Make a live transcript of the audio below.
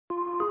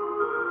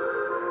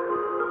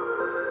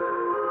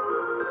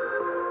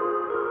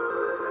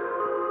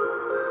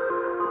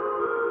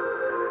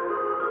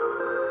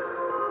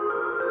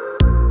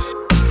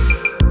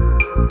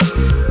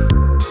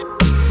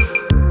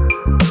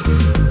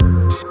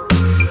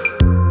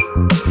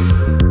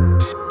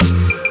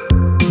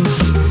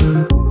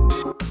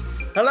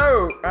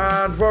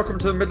welcome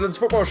to the Midlands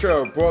Football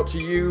Show, brought to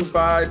you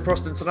by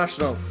Prost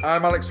International.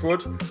 I'm Alex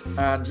Wood,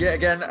 and yet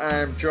again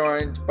I'm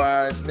joined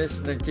by Miss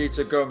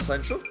Nikita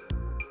Gomes-Henschel.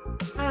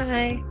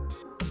 Hi.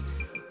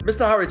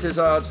 Mr. Harry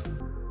Tizard.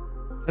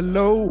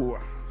 Hello.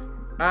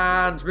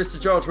 And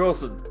Mr. George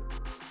Wilson.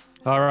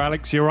 Hi,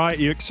 Alex. You're right.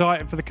 Are you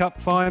excited for the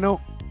cup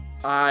final?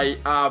 I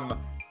am.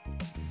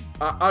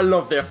 I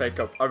love the FA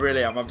Cup. I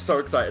really am. I'm so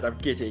excited. I'm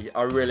giddy.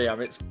 I really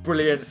am. It's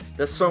brilliant.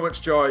 There's so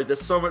much joy.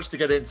 There's so much to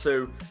get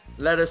into.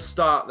 Let us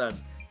start then.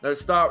 Let us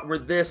start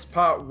with this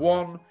part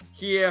one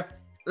here.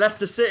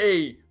 Leicester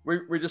City.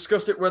 We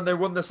discussed it when they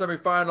won the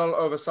semi-final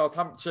over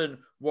Southampton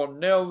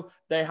 1-0.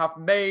 They have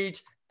made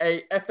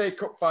a FA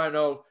Cup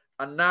final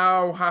and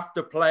now have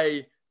to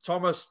play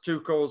Thomas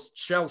Tuchel's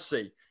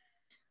Chelsea.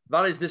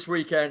 That is this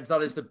weekend.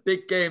 That is the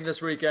big game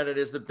this weekend. It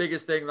is the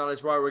biggest thing. That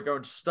is why we're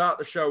going to start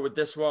the show with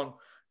this one.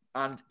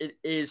 And it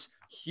is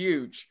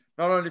huge,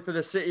 not only for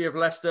the city of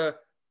Leicester,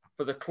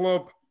 for the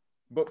club,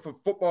 but for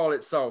football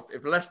itself.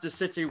 If Leicester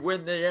City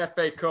win the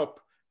FA Cup,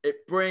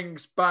 it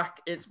brings back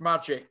its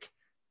magic.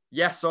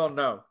 Yes or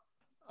no?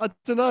 I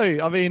don't know.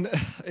 I mean,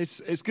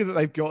 it's good that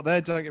they've got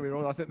there. Don't get me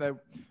wrong. I think they're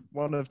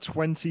one of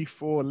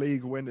 24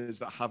 league winners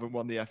that haven't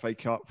won the FA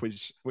Cup,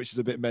 which is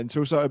a bit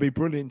mental. So it'd be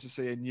brilliant to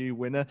see a new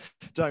winner.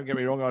 Don't get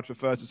me wrong. I'd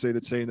prefer to see the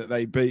team that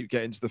they beat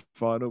get into the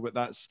final, but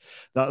that's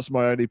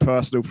my only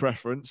personal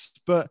preference.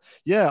 But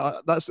yeah,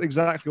 that's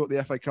exactly what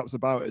the FA Cup's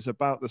about. It's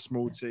about the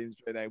small teams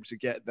being able to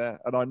get there.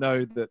 And I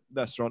know that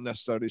Leicester aren't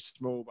necessarily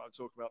small, but I'm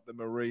talking about the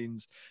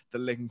Marines, the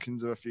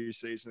Lincolns of a few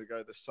seasons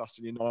ago, the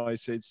Sutton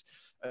Uniteds.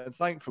 And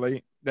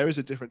thankfully, there is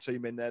a different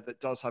team in there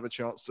that does have a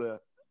chance to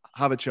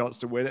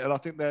win it, and I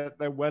think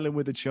they're well in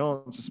with a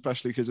chance,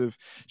 especially because of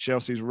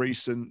Chelsea's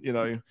recent,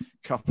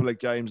 couple of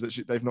games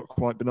that they've not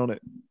quite been on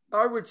it.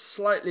 I would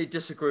slightly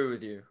disagree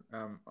with you,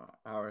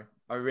 Harry.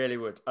 I really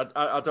would.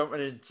 I don't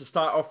want to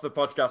start off the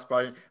podcast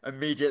by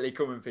immediately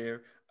coming for you,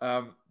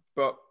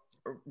 but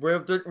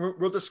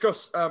we'll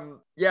discuss.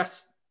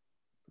 Yes,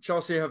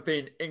 Chelsea have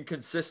been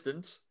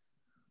inconsistent,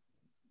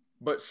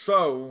 but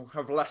so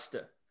have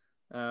Leicester.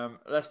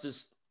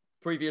 Leicester's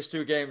previous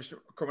two games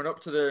coming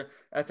up to the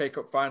FA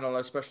Cup final,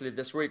 especially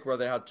this week where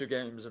they had two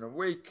games in a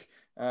week,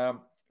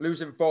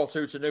 losing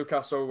 4-2 to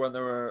Newcastle when they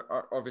were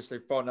obviously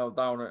 4-0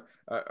 down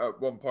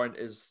at one point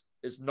is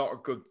not a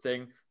good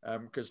thing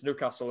because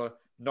Newcastle are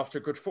not a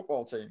good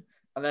football team.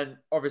 And then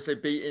obviously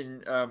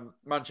beating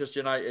Manchester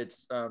United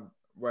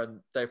when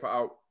they put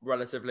out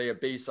relatively a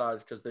B-side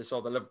because they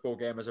saw the Liverpool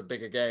game as a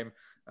bigger game.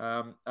 They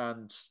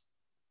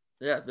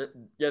got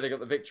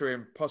the victory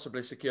and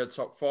possibly secured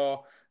top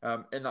four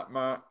in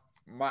that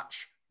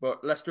match.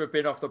 But Leicester have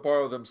been off the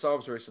boil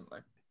themselves recently.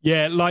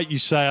 Yeah, like you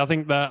say, I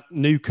think that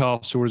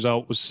Newcastle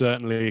result was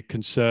certainly a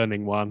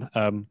concerning one.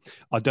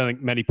 I don't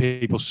think many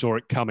people saw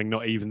it coming,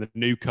 not even the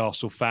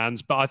Newcastle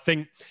fans. But I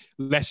think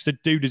Leicester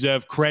do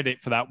deserve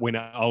credit for that win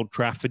at Old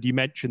Trafford. You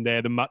mentioned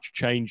there the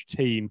much-changed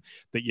team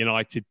that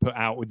United put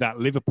out with that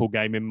Liverpool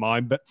game in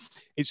mind. But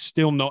it's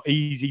still not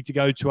easy to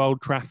go to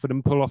Old Trafford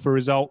and pull off a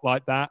result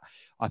like that.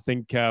 I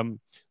think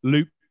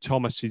Luke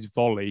Thomas's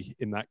volley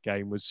in that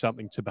game was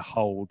something to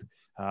behold.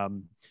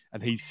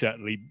 And he's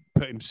certainly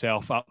put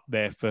himself up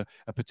there for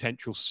a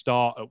potential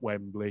start at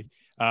Wembley.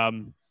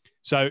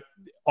 So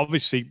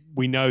obviously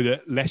we know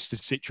that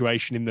Leicester's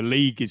situation in the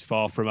league is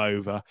far from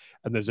over.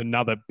 And there's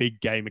another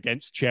big game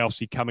against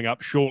Chelsea coming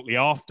up shortly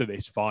after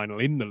this final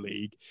in the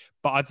league.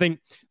 But I think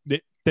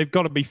that they've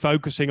got to be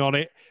focusing on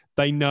it.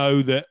 They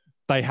know that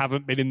they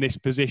haven't been in this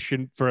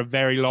position for a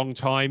very long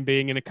time,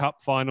 being in a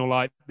cup final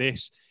like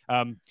this.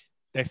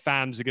 Their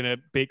fans are going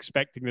to be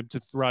expecting them to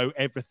throw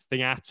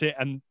everything at it,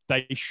 and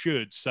they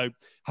should. So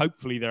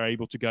hopefully they're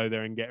able to go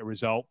there and get a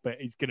result, but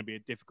it's going to be a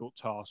difficult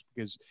task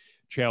because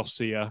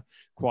Chelsea are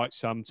quite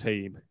some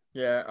team.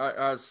 Yeah,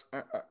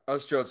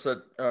 as George said,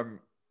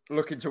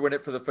 looking to win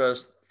it for the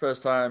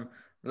first time.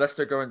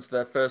 Leicester going to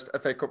their first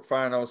FA Cup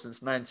final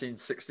since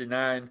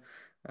 1969.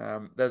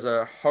 There's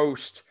a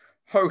host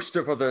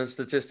of other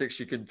statistics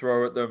you can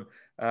throw at them,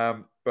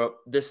 but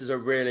this is a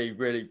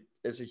really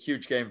it's a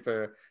huge game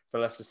for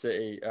Leicester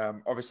City.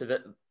 Obviously,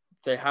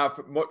 they have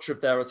much of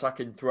their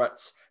attacking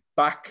threats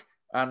back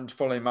and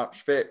fully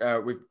match fit.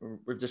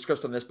 We've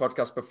discussed on this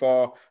podcast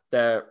before,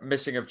 they're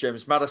missing of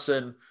James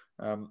Maddison,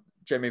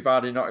 Jamie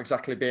Vardy not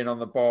exactly being on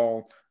the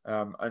ball,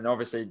 and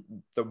obviously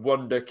the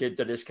wonder kid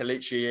that is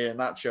Kelechi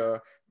Iheanacho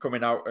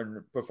coming out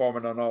and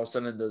performing on all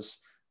cylinders.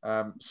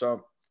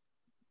 So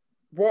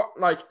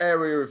what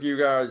area of you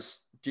guys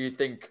do you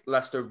think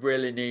Leicester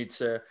really need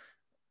to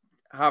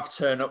have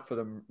turn up for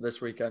them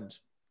this weekend?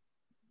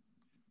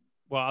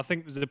 Well, I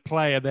think there's a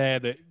player there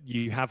that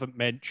you haven't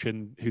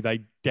mentioned who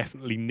they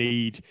definitely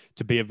need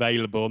to be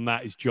available, and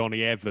that is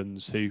Johnny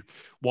Evans, who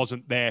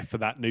wasn't there for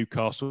that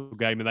Newcastle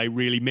game, and they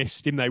really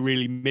missed him. They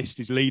really missed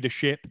his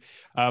leadership.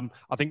 I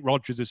think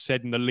Rodgers has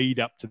said in the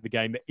lead up to the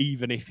game that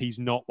even if he's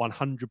not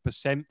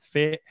 100%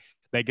 fit,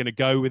 they're going to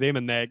go with him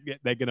and they're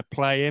going to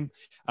play him.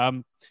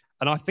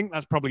 And I think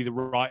that's probably the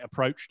right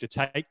approach to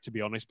take, to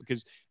be honest,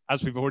 because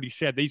as we've already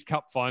said, these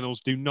cup finals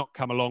do not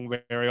come along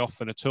very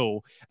often at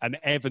all. And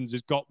Evans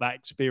has got that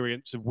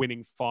experience of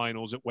winning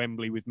finals at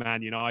Wembley with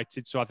Man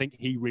United. So I think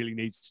he really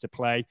needs to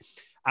play.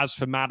 As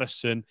for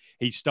Maddison,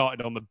 he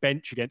started on the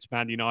bench against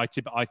Man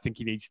United, but I think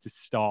he needs to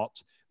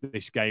start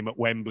this game at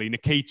Wembley.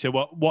 Nikita,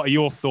 what are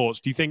your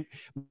thoughts? Do you think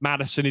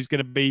Maddison is going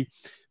to be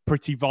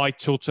pretty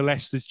vital to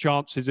Leicester's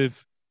chances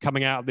of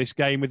coming out of this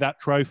game with that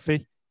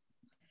trophy?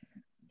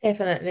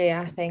 Definitely,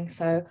 I think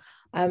so.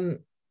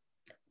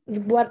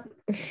 What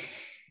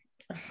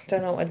I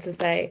don't know what to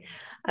say.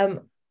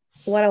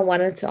 What I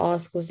wanted to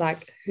ask was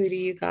like, who do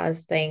you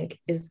guys think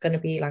is going to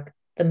be like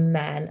the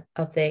man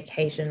of the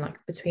occasion,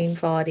 like between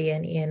Vardy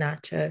and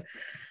Iheanacho?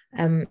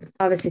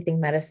 Obviously, think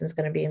Maddison's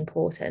going to be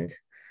important,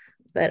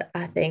 but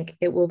I think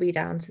it will be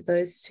down to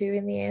those two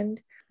in the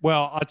end.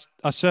 Well,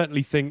 I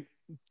certainly think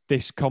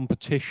this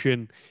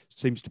competition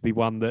seems to be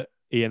one that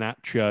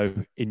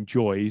Iheanacho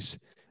enjoys,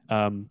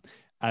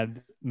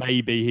 and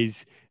maybe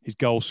his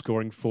goal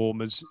scoring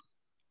form has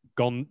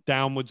gone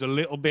downwards a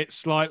little bit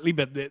slightly,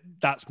 but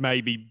that's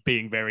maybe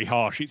being very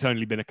harsh. It's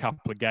only been a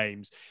couple of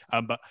games,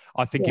 but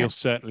I think he'll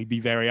certainly be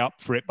very up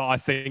for it. But I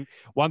think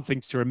one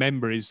thing to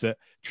remember is that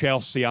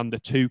Chelsea under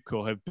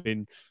Tuchel have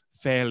been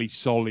fairly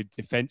solid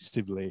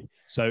defensively.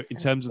 So in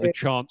terms of the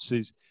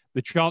chances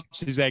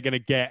they're going to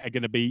get are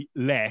going to be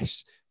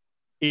less.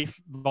 If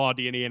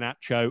Vardy and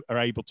Iheanacho are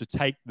able to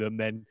take them,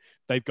 then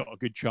they've got a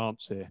good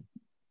chance here.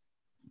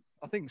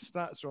 I think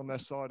stats are on their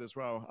side as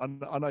well.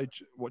 And I know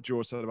what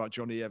George said about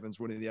Johnny Evans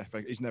winning the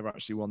FA. He's never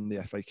actually won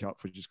the FA Cup,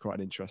 which is quite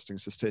an interesting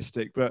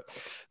statistic. But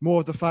more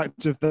of the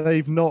fact of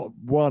they've not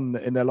won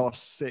in their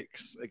last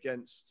 6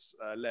 against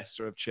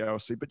Leicester of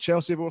Chelsea. But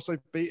Chelsea have also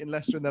beaten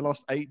Leicester in their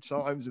last 8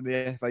 times in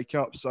the FA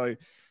Cup. So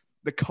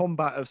the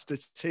combat of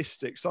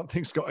statistics,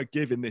 something's got to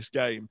give in this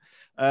game.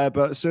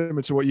 But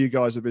similar to what you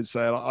guys have been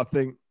saying,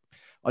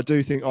 I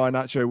do think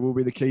Iheanacho will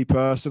be the key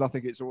person. I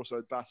think it's also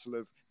a battle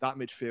of that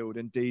midfield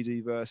and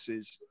Didi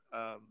versus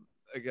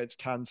against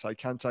Kante.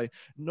 Kante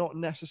not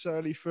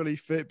necessarily fully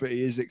fit, but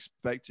he is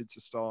expected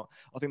to start.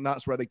 I think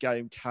that's where the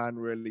game can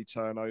really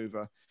turn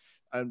over.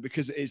 And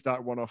because it is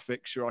that one-off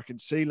fixture, I can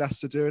see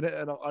Leicester doing it.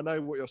 And I know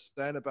what you're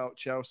saying about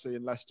Chelsea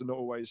and Leicester not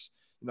always,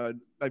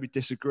 maybe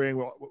disagreeing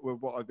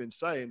with what I've been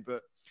saying,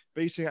 but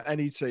beating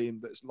any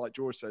team that's, like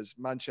George says,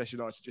 Manchester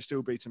United, you're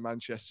still beating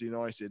Manchester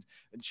United,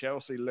 and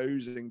Chelsea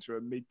losing to a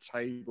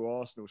mid-table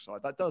Arsenal side,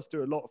 that does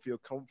do a lot for your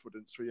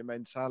confidence, for your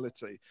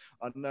mentality.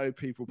 I know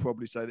people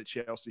probably say that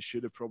Chelsea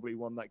should have probably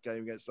won that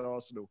game against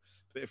Arsenal,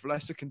 but if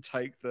Leicester can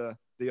take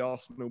the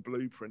Arsenal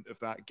blueprint of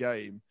that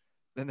game,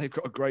 then they've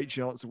got a great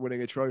chance of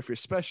winning a trophy,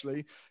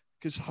 especially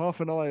because half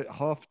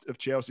of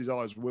Chelsea's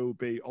eyes will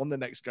be on the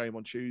next game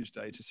on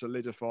Tuesday to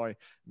solidify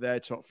their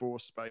top 4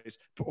 space,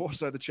 but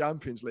also the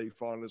Champions League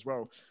final as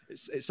well.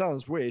 It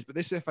sounds weird, but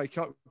this FA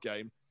Cup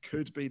game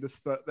could be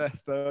their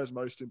third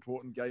most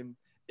important game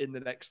in the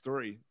next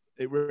 3.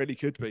 It really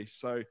could be.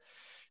 So,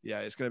 yeah,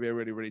 it's going to be a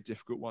really, really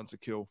difficult one to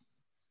kill.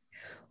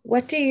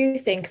 What do you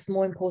think is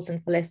more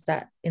important for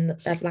Leicester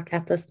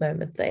at this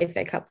moment, the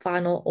FA Cup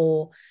final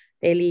or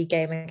their league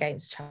game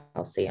against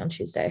Chelsea on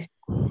Tuesday?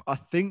 I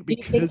think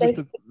because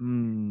of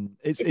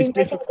it's difficult.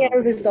 They can get a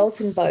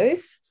result in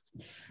both?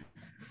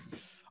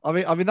 I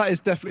mean that is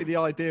definitely the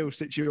ideal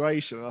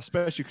situation,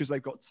 especially because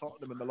they've got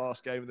Tottenham in the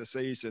last game of the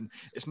season.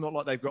 It's not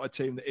like they've got a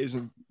team that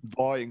isn't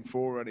vying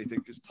for anything,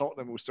 because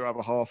Tottenham will still have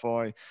a half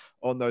eye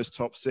on those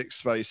top 6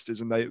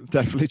 spaces, and they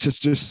definitely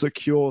just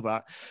secure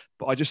that.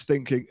 But I just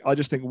think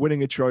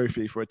winning a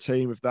trophy for a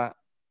team of that,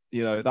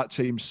 that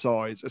team's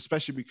size,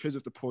 especially because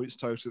of the points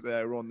total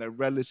they're on, they're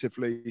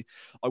relatively,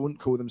 I wouldn't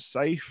call them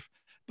safe,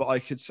 but I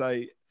could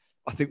say,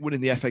 I think winning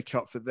the FA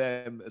Cup for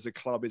them as a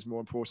club is more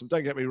important.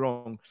 Don't get me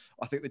wrong.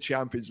 I think the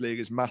Champions League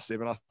is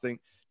massive. And I think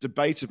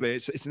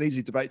debatably, it's an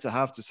easy debate to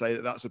have to say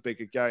that that's a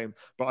bigger game.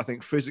 But I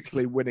think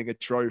physically winning a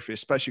trophy,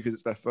 especially because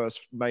it's their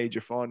first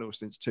major final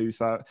since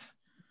the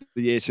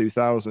year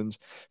 2000,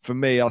 for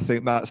me, I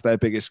think that's their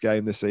biggest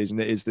game this season.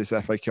 It is this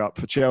FA Cup.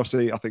 For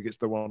Chelsea, I think it's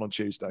the one on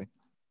Tuesday.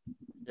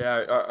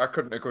 Yeah, I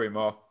couldn't agree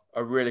more. I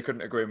really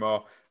couldn't agree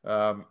more.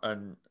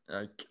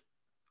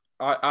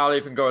 I'll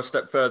even go a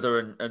step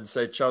further and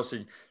say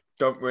Chelsea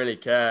don't really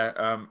care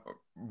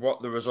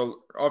what the result.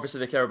 Obviously,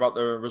 they care about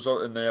the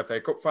result in the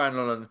FA Cup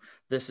final, and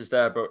this is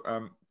there. But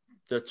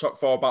the top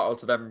 4 battle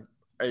to them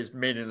is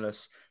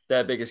meaningless.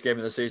 Their biggest game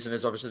of the season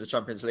is obviously the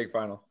Champions League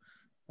final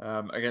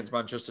against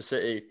Manchester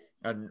City,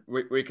 and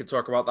we could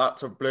talk about that.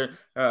 So blue,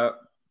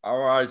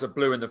 our eyes are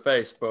blue in the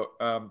face, but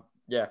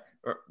yeah.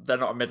 They're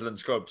not a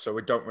Midlands club, so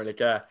we don't really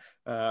care.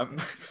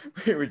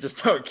 We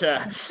just don't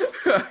care.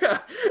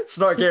 It's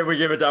not a game we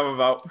give a damn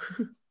about.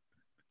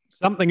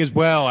 Something as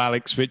well,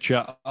 Alex, which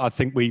I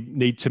think we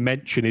need to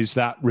mention is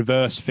that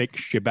reverse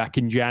fixture back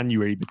in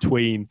January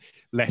between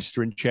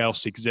Leicester and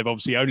Chelsea, because they've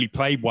obviously only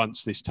played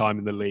once this time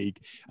in the league.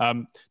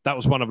 That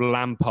was one of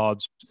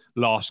Lampard's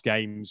last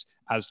games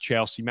as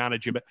Chelsea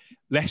manager, but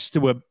Leicester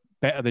were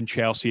better than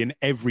Chelsea in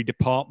every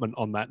department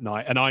on that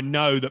night. And I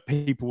know that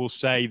people will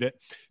say that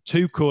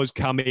Tuchel has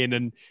come in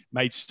and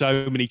made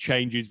so many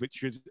changes,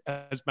 which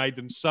has made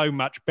them so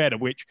much better,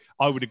 which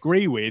I would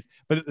agree with.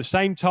 But at the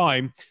same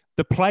time,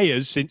 the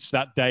players since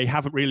that day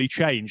haven't really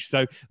changed.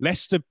 So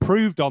Leicester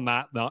proved on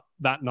that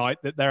night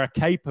that they're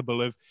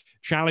capable of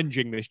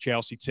challenging this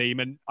Chelsea team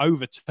and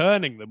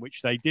overturning them,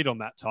 which they did on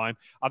that time.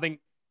 I think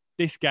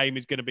this game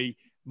is going to be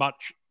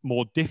much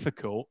more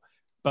difficult,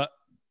 but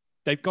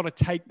they've got to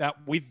take that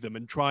with them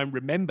and try and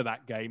remember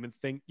that game and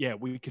think, yeah,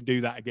 we can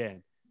do that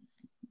again.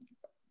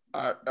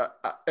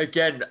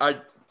 Again,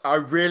 I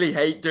really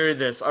hate doing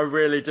this. I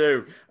really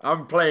do.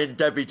 I'm playing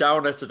Debbie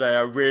Downer today.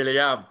 I really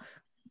am.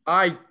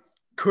 I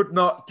could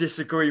not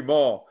disagree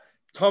more.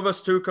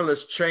 Thomas Tuchel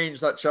has changed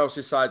that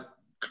Chelsea side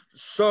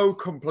so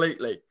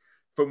completely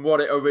from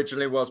what it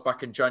originally was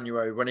back in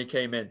January when he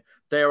came in.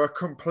 They are a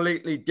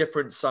completely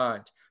different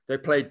side. They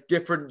play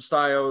different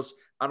styles.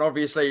 And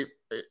obviously,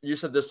 you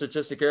said the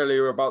statistic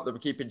earlier about them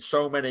keeping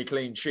so many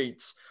clean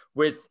sheets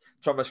with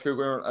Thomas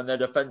Tuchel, and their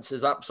defence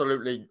is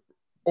absolutely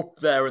up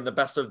there in the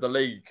best of the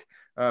league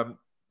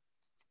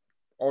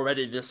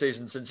already this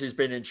season since he's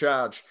been in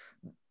charge.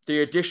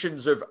 The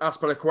additions of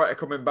Azpilicueta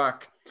coming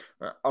back,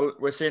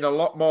 we're seeing a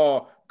lot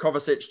more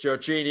Kovacic,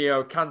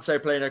 Jorginho,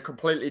 Kante playing a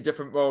completely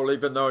different role,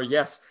 even though,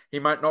 yes, he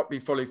might not be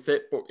fully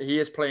fit, but he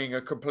is playing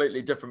a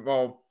completely different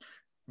role.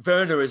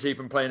 Werner is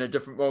even playing a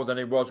different role than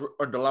he was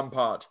under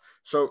Lampard.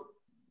 So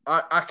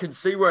I can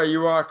see where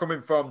you are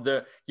coming from.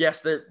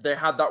 Yes, they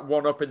had that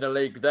one up in the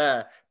league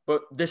there,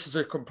 but this is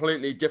a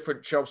completely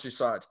different Chelsea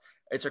side.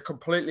 It's a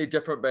completely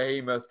different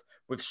behemoth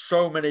with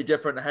so many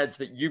different heads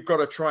that you've got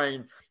to try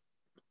and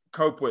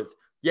cope with.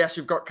 Yes,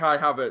 you've got Kai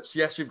Havertz.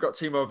 Yes, you've got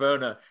Timo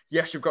Werner.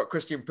 Yes, you've got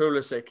Christian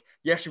Pulisic.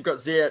 Yes, you've got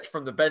Ziyech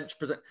from the bench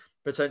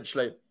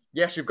potentially.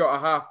 Yes, you've got a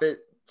half-fit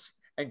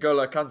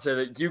N'Golo Kante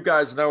that you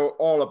guys know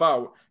all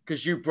about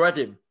because you bred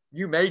him.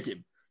 You made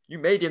him. You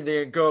made him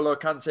the N'Golo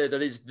Kante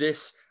that is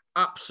this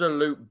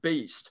absolute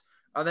beast.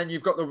 And then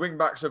you've got the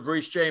wing-backs of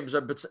Reece James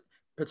and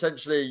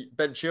potentially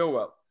Ben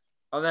Chilwell.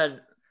 And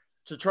then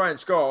to try and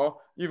score,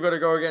 you've got to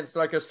go against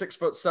like a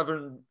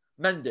 6'7"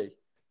 Mendy.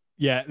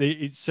 Yeah,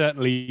 it's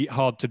certainly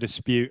hard to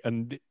dispute,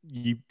 and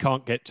you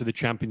can't get to the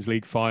Champions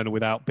League final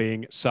without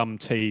being some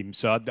team.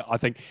 So I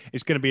think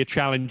it's going to be a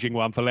challenging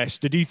one for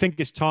Leicester. Do you think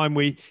it's time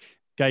we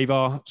gave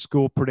our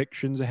score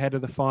predictions ahead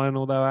of the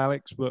final, though,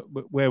 Alex? But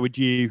where would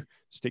you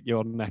stick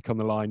your neck on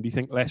the line? Do you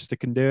think Leicester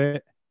can do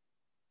it?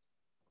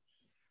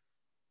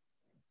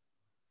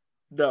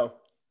 No,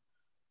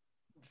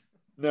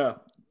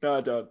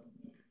 I don't.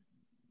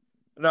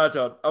 No, I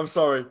don't. I'm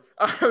sorry.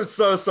 I'm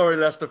so sorry,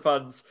 Leicester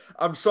fans.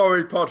 I'm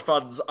sorry, pod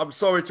fans. I'm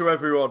sorry to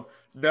everyone.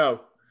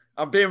 No.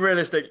 I'm being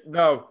realistic.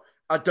 No,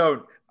 I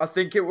don't. I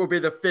think it will be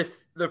the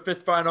fifth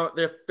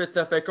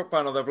FA Cup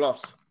final they've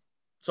lost.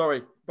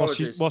 Sorry.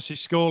 Apologies. What's his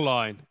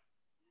scoreline?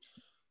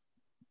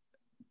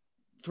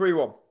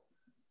 3-1.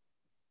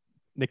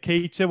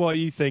 Nikita, what are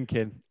you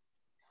thinking?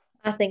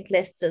 I think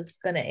Leicester's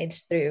going to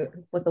edge through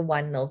with a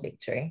 1-0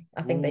 victory.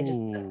 I think they just,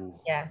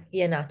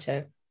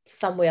 Iheanacho,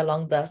 somewhere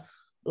along the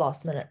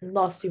last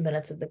few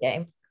minutes of the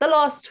game. The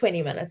last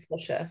 20 minutes for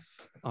sure.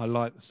 I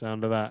like the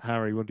sound of that.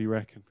 Harry, what do you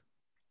reckon?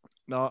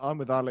 No, I'm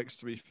with Alex,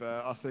 to be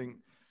fair. I think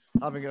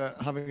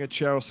having a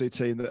Chelsea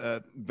team that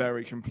are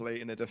very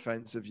complete in a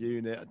defensive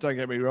unit. Don't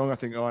get me wrong, I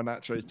think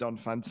Iheanacho has done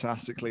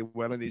fantastically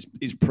well, and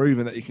he's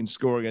proven that he can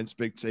score against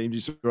big teams.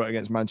 You saw it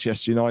against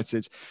Manchester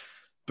United.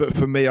 But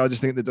for me, I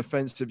just think the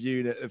defensive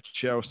unit of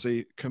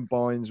Chelsea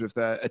combines with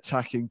their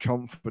attacking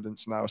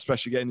confidence now,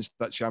 especially getting into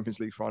that Champions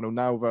League final.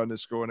 Now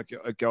Werner's scoring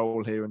a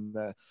goal here and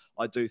there.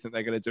 I do think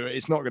they're going to do it.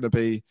 It's not going to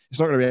be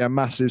a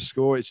massive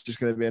score. It's just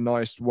going to be a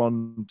nice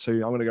 1-2.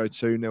 I'm going to go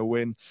 2-0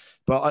 win.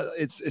 But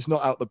it's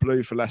not out the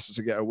blue for Leicester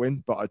to get a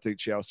win, but I think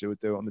Chelsea would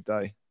do it on the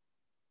day.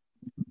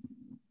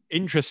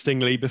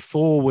 Interestingly,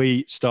 before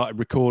we started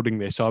recording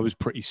this, I was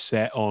pretty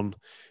set on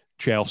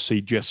Chelsea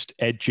just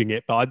edging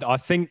it. But I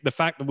think the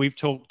fact that we've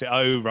talked it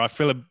over, I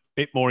feel a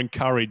bit more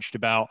encouraged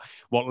about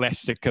what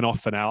Leicester can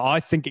offer now.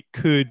 I think it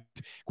could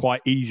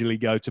quite easily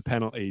go to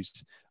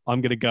penalties.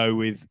 I'm going to go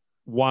with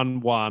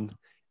 1-1.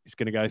 It's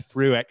going to go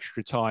through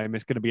extra time.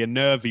 It's going to be a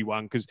nervy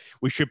one because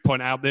we should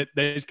point out that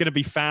there's going to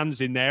be fans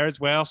in there as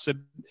well. So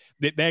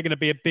they're going to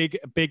be a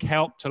big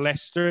help to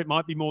Leicester. It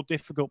might be more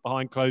difficult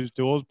behind closed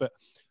doors, but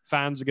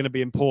fans are going to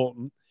be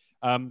important.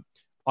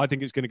 I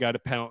think it's going to go to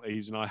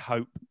penalties, and I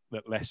hope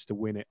that Leicester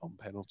win it on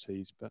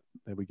penalties. But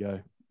there we go.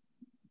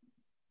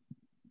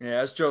 Yeah,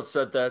 as George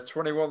said there,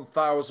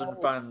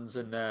 21,000 fans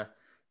in there.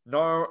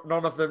 No,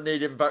 none of them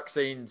needing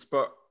vaccines,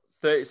 but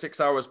 36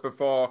 hours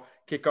before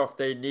kickoff,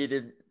 they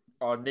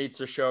need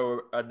to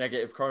show a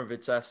negative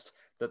COVID test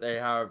that they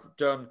have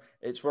done.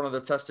 It's one of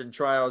the testing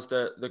trials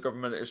that the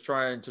government is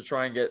trying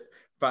and get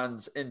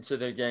fans into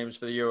the games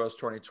for the Euros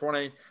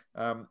 2020.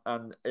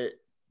 And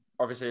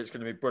obviously, it's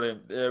going to be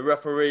brilliant. The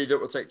referee that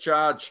will take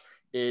charge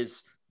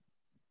is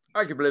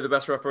arguably the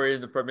best referee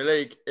in the Premier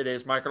League. It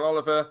is Michael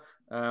Oliver,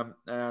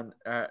 and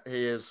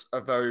he is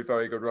a very,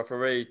 very good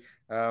referee.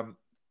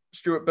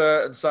 Stuart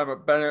Burt and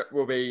Simon Bennett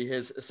will be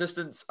his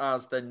assistants,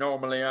 as they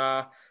normally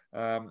are.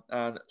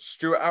 And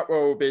Stuart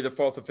Atwell will be the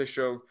fourth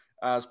official,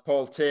 as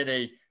Paul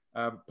Tierney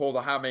pulled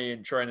a hammy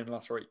in training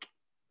last week.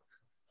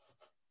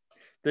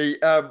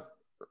 The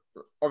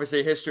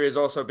obviously history is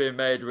also being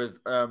made with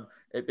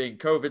it being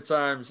COVID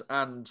times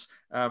and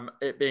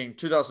it being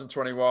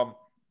 2021,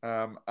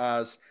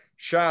 as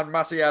Sian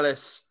Massey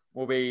Ellis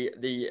will be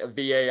the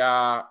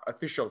VAR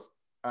official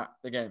at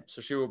the game.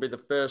 So she will be the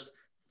first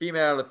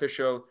female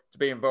official to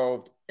be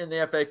involved in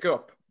the FA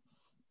Cup.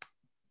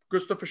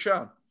 Good stuff for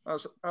Sian.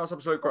 That's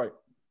absolutely great.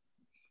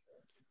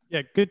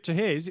 Yeah, good to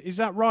hear. Is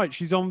that right?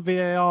 She's on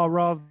VAR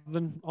rather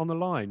than on the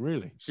line,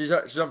 really? She's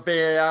on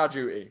VAR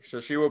duty, so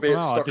she will be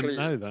at Stockley.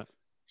 I didn't know that.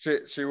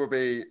 She will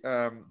be.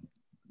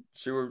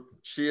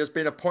 She has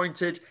been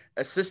appointed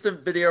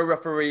assistant video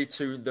referee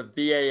to the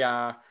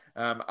VAR,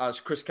 as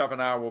Chris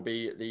Kavanagh will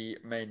be the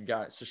main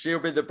guy. So she'll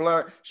be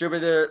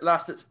the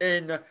last that's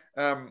in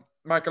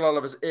Michael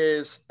Oliver's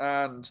ears,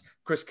 and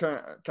Chris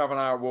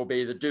Kavanagh will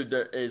be the dude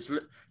that is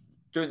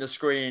doing the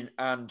screen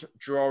and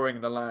drawing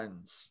the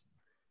lines.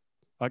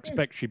 I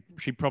expect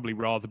she'd probably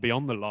rather be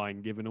on the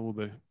line, given all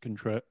the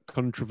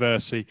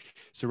controversy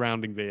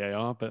surrounding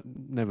VAR. But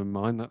never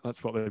mind,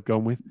 that's what they've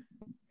gone with.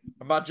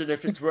 Imagine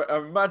if it's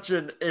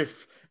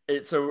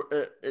a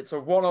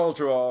 1-1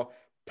 draw,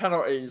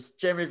 penalties.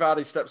 Jamie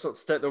Vardy steps up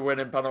to take the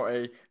winning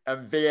penalty,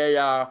 and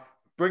VAR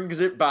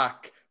brings it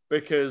back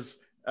because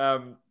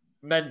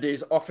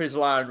Mendy's off his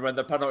line when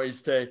the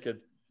penalty's taken.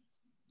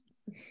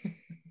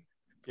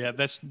 Yeah,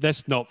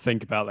 let's not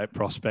think about that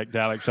prospect,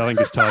 Alex. I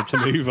think it's time to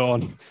move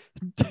on.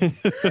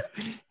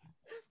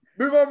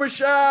 Move on,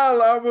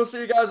 Michelle, and we'll see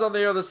you guys on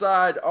the other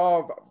side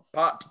of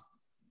part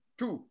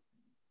 2.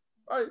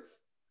 Bye.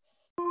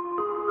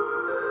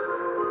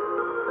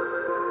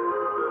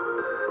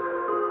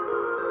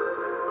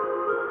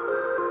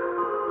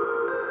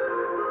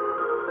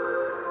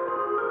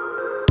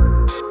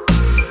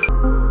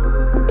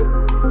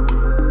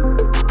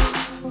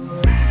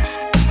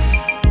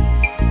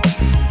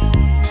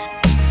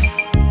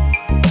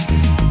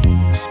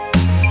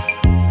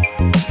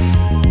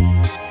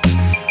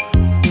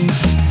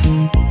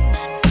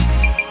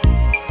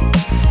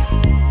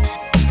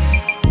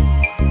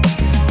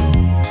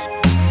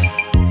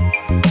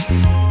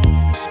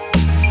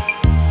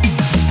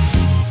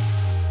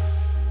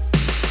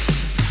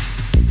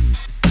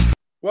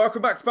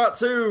 Welcome back to part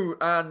 2,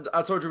 and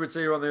I told you we'd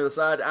see you on the other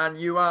side, and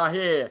you are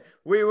here.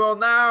 We will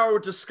now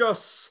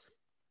discuss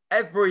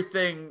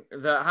everything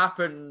that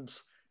happened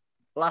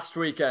last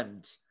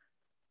weekend.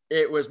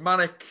 It was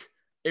manic,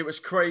 it was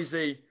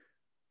crazy.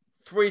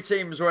 3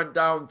 teams went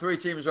down, 3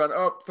 teams went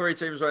up, 3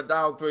 teams went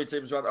down, 3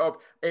 teams went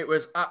up. It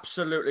was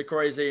absolutely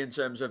crazy in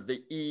terms of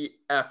the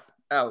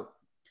EFL.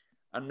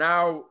 And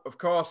now, of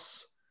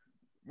course,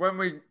 when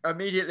we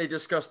immediately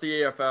discuss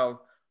the EFL,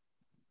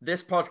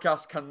 this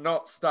podcast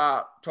cannot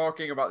start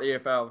talking about the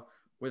EFL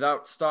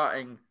without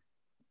starting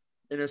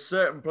in a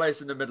certain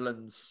place in the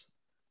Midlands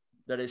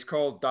that is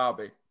called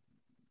Derby.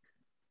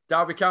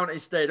 Derby County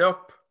stayed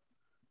up.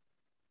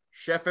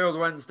 Sheffield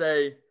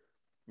Wednesday,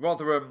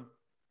 Rotherham,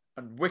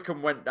 and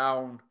Wickham went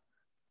down.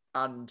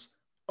 And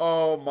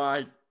oh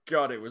my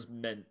God, it was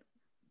mint.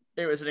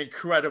 It was an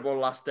incredible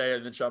last day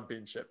in the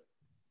Championship.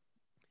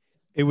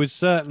 It was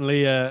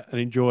certainly an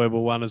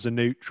enjoyable one as a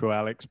neutral,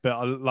 Alex.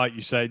 But like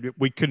you said,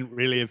 we couldn't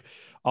really have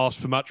asked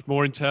for much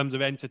more in terms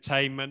of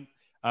entertainment.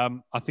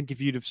 I think if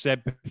you'd have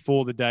said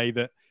before the day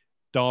that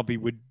Derby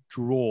would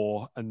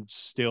draw and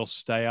still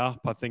stay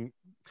up, I think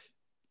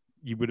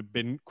you would have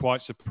been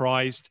quite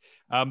surprised.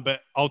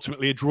 But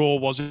ultimately, a draw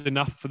wasn't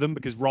enough for them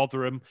because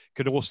Rotherham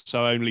could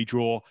also only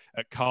draw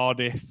at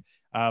Cardiff.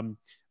 And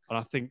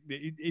I think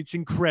it's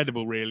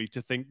incredible, really,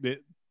 to think that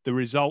the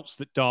results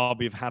that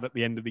Derby have had at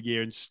the end of the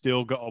year and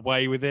still got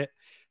away with it,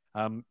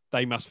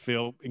 they must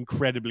feel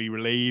incredibly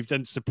relieved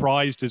and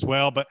surprised as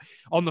well. But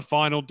on the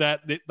final day,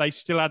 they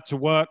still had to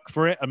work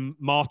for it. And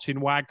Martin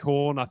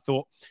Waghorn, I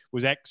thought,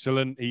 was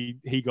excellent.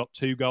 He got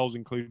 2 goals,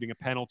 including a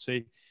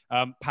penalty.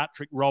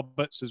 Patrick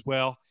Roberts as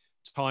well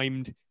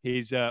timed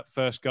his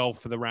first goal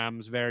for the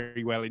Rams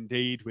very well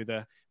indeed, with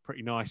a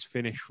pretty nice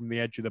finish from the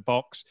edge of the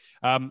box.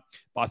 But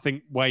I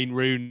think Wayne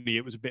Rooney,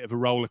 it was a bit of a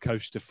roller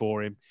coaster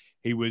for him.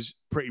 He was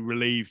pretty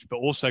relieved, but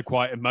also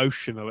quite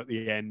emotional at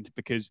the end,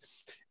 because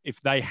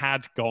if they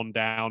had gone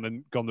down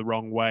and gone the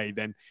wrong way,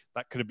 then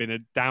that could have been a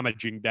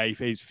damaging day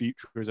for his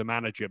future as a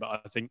manager.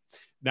 But I think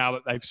now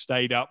that they've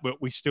stayed up,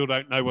 but we still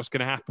don't know what's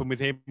going to happen with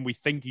him. We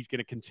think he's going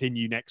to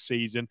continue next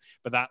season,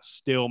 but that's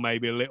still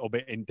maybe a little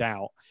bit in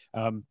doubt.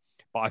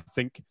 But I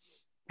think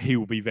he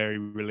will be very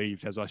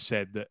relieved, as I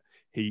said, that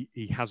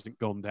he hasn't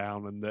gone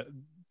down and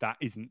that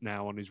isn't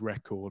now on his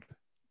record.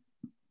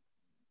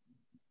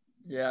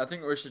 Yeah, I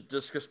think we should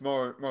discuss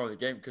more of the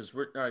game, because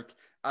we're like,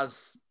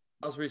 as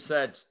we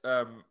said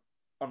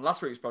on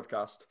last week's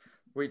podcast,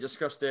 we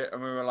discussed it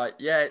and we were like,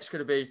 yeah, it's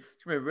gonna be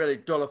a really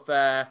dull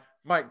affair.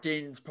 Mike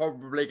Dean's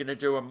probably gonna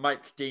do a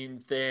Mike Dean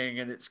thing,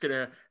 and it's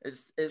gonna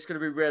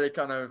be really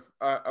kind of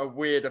a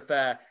weird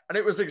affair. And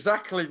it was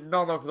exactly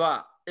none of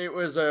that. It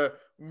was a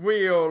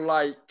real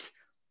like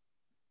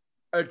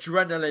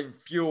adrenaline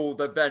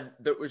fueled event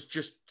that was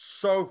just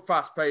so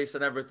fast paced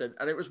and everything.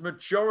 And it was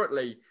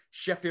majority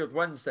Sheffield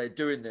Wednesday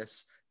doing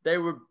this. They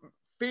were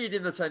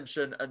feeding the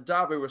tension, and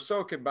Derby were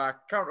soaking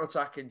back,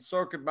 counter-attacking,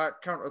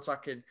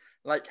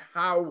 like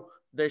how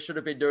they should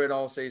have been doing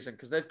all season,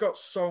 because they've got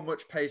so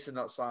much pace in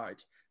that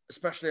side,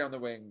 especially on the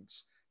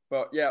wings.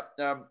 But yeah,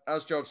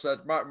 as George said,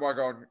 Martin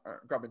Waghorn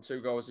grabbing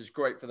 2 goals is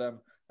great for them.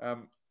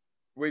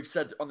 We've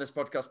said on this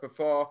podcast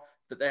before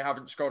that they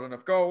haven't scored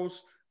enough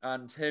goals,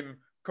 and him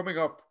coming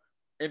up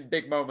in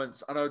big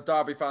moments. I know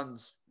Derby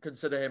fans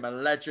consider him a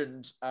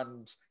legend,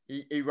 and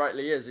he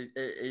rightly is.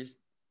 He's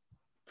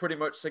pretty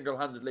much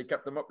single-handedly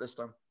kept them up this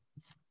time.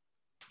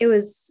 It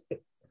was,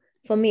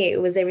 for me,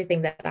 it was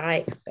everything that I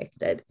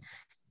expected,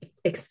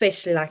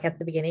 especially like at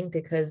the beginning,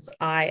 because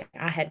I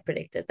had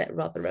predicted that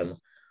Rotherham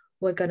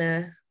were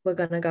gonna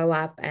go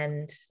up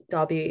and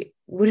Derby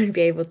wouldn't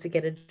be able to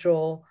get a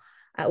draw,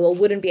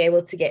 wouldn't be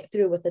able to get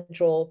through with a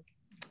draw.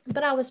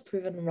 But I was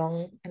proven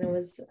wrong, and it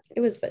was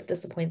a bit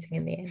disappointing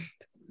in the end.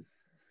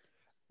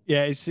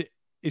 Yeah,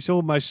 it's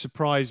almost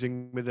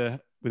surprising with a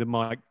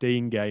Mike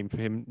Dean game for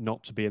him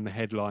not to be in the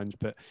headlines,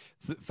 but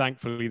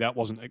thankfully that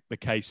wasn't the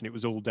case, and it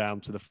was all down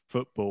to the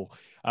football.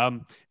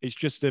 It's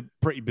just a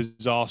pretty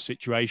bizarre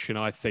situation,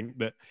 I think,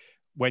 that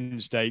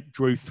Wednesday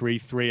drew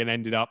 3-3 and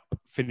ended up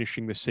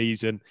finishing the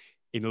season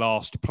in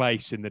last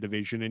place in the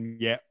division,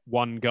 and yet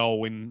 1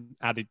 goal in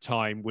added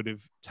time would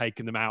have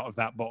taken them out of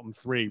that bottom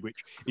 3,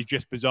 which is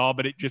just bizarre,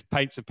 but it just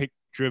paints a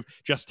picture of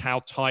just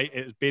how tight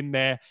it has been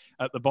there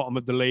at the bottom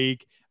of the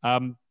league.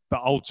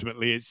 But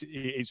ultimately,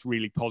 it's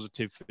really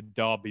positive for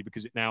Derby,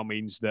 because it now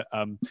means that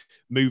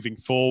moving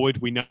forward,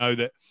 we know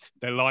that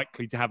they're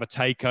likely to have a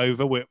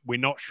takeover. We're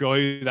not sure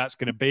who that's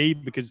going to be,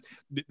 because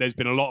there's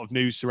been a lot of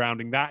news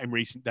surrounding that in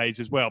recent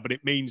days as well. But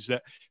it means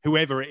that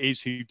whoever it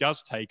is who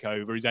does take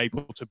over is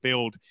able to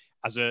build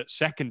as a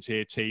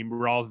second-tier team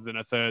rather than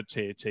a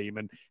third-tier team.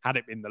 And had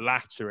it been the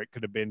latter, it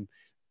could have been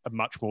a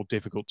much more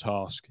difficult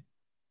task.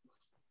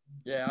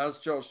 Yeah, as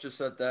George just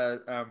said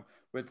there,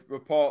 with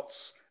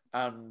reports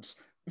and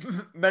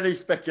many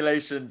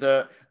speculation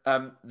that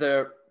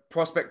the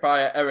prospect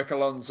buyer Erik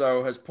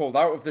Alonso has pulled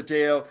out of the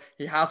deal.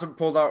 He hasn't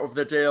pulled out of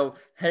the deal.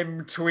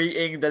 Him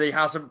tweeting that he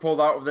hasn't pulled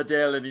out of the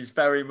deal and he's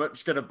very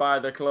much going to buy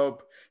the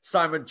club.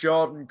 Simon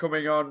Jordan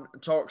coming on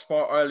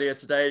TalkSport earlier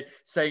today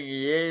saying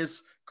he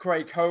is.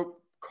 Craig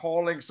Hope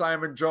calling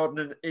Simon Jordan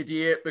an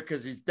idiot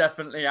because he's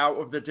definitely out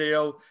of the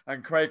deal.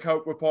 And Craig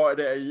Hope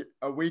reported it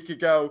a week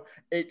ago.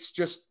 It's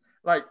just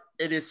like,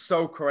 it is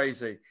so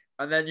crazy.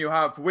 And then you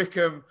have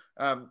Wickham,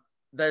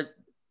 the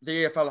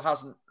EFL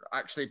hasn't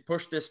actually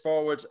pushed this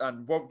forward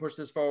and won't push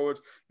this forward.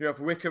 You have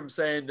Wickham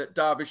saying that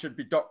Derby should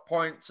be docked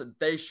points and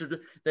they should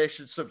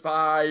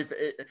survive.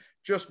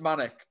 Just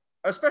manic.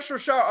 A special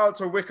shout out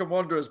to Wickham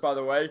Wanderers, by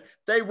the way.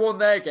 They won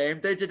their game.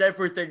 They did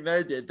everything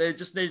they did. They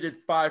just needed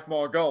 5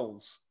 more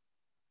goals.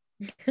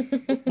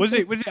 Was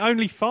it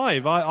only 5?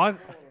 It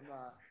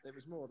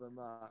was more than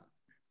that.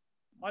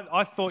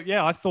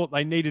 I thought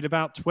they needed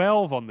about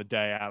 12 on the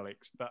day,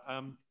 Alex. But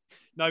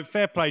no,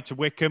 fair play to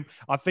Wickham.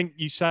 I think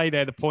you say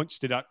there the points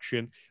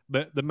deduction.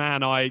 The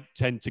man I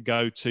tend to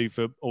go to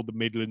for all the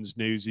Midlands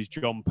news is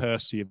John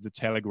Percy of the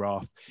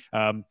Telegraph.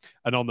 And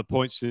on the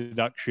points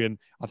deduction,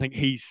 I think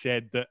he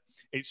said that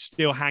it's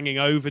still hanging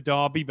over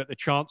Derby, but the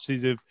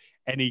chances of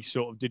any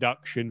sort of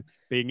deduction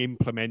being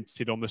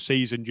implemented on the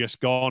season just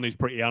gone is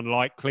pretty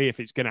unlikely.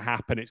 If it's going to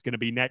happen, it's going to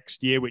be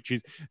next year, which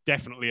is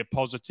definitely a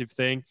positive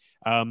thing.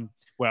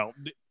 Well,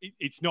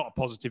 it's not a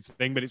positive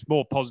thing, but it's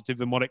more positive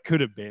than what it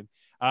could have been.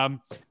 And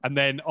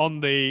then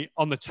on the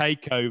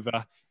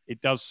takeover,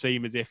 it does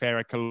seem as if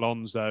Erik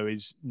Alonso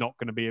is not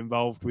going to be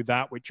involved with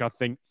that, which I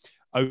think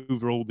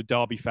overall the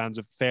Derby fans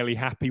are fairly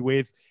happy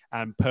with.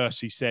 And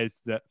Percy says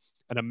that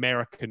an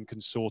American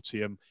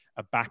consortium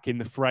are back in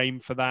the frame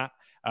for that.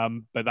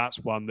 But that's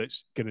one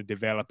that's going to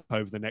develop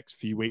over the next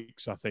few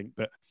weeks, I think.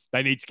 But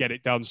they need to get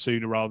it done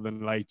sooner rather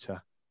than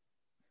later.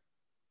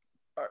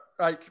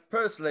 Like,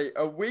 personally,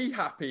 are we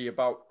happy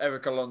about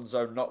Erik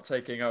Alonso not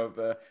taking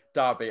over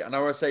Derby? And I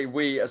want to say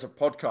we as a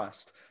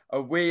podcast.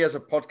 Are we as a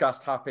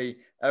podcast happy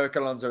Erik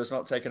Alonso is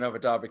not taking over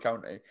Derby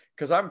County?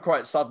 Because I'm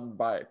quite saddened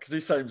by it, because he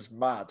seems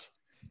mad.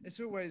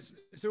 It's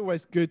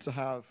always good to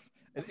have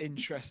an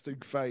interesting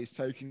face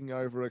taking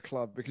over a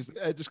club, because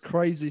just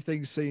crazy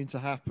things seem to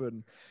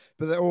happen.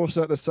 But they're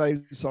also at the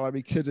same time,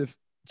 he could have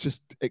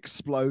just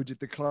exploded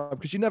the club,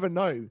 because you never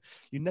know.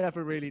 You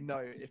never really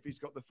know if he's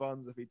got the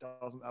funds, if he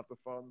doesn't have the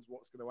funds,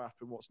 what's going to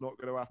happen, what's not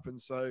going to happen.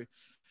 So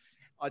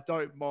I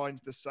don't mind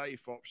the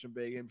safe option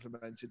being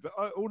implemented. But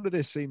all of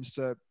this seems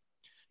to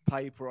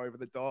paper over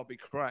the Derby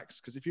cracks,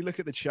 because if you look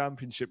at the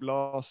Championship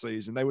last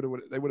season, they would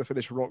have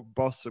finished rock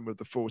bottom with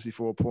the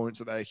 44 points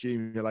that they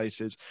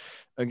accumulated,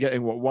 and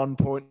getting 1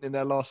 point in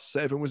their last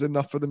 7 was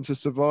enough for them to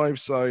survive.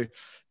 So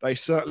they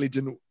certainly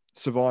didn't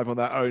survive on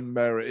their own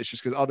merit. It's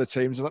just because other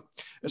teams, and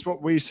it's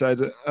what we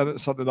said, and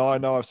it's something I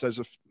know I've said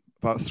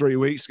about 3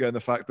 weeks ago, and the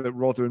fact that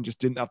Rotherham just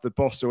didn't have the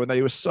Bossel, and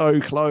they were so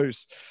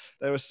close.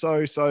 They were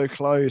so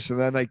close, and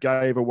then they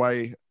gave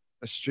away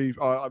a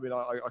stupid. I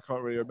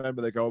can't really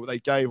remember the goal, but they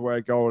gave away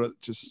a goal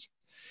that just,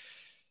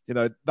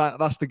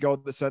 that's the goal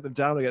that sent them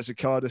down against a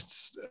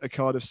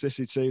Cardiff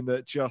City team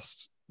that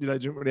just,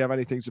 didn't really have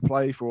anything to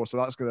play for. So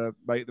that's going to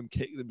make them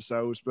kick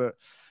themselves, but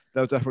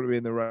they'll definitely be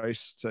in the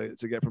race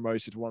to get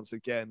promoted once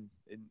again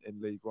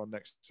in League One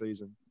next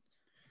season.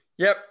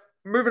 Yep.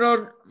 Moving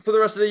on for the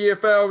rest of the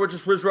EFL, we'll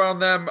just whiz around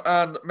them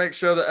and make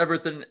sure that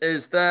everything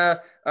is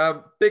there.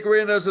 Big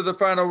winners of the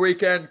final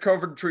weekend,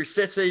 Coventry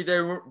City. They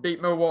beat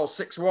Millwall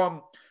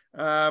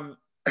 6-1.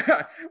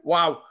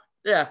 Wow.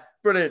 Yeah,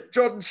 brilliant.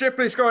 Jordan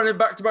Shipley scoring in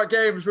back-to-back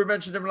games. We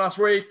mentioned him last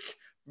week.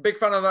 Big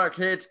fan of that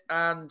kid.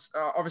 And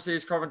obviously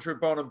he's Coventry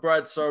born and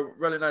bred, so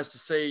really nice to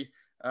see.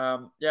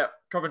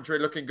 Coventry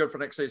looking good for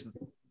next season.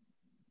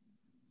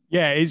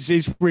 Yeah,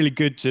 it's really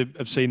good to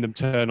have seen them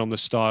turn on the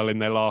style in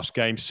their last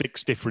game.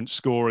 6 different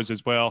scorers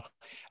as well.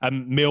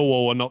 And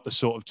Millwall are not the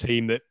sort of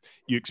team that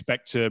you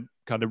expect to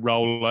kind of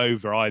roll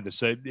over either.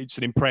 So it's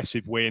an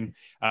impressive win.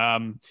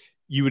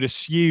 You would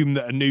assume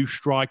that a new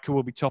striker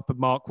will be top of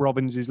Mark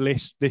Robbins'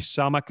 list this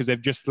summer because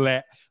they've just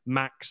let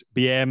Max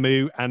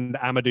Biermu and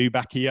Amadou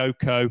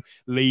Bakayoko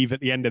leave at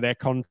the end of their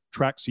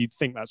contract. So you'd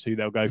think that's who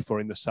they'll go for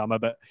in the summer.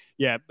 But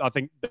yeah, I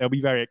think they'll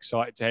be very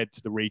excited to head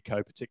to the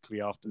Rico,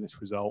 particularly after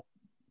this result.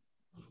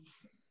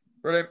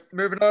 Brilliant.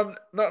 Moving on,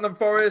 Nottingham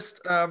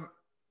Forest.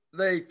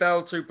 They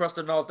fell to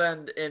Preston North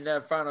End in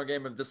their final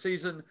game of the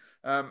season.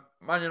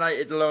 Man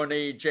United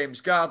loanee James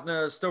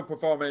Gardner still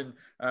performing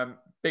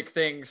big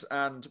things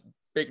and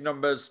big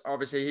numbers.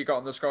 Obviously, he got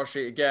on the score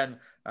sheet again.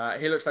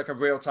 He looks like a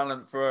real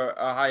talent for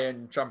a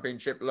high-end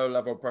Championship,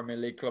 low-level Premier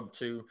League club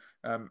to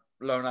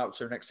loan out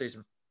to next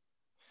season.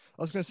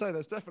 I was going to say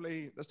there's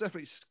definitely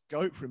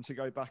scope for him to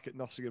go back at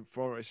Nottingham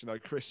Forest.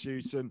 Chris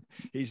Hughton,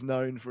 he's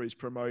known for his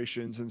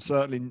promotions, and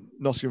certainly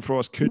Nottingham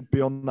Forest could be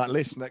on that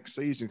list next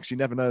season because you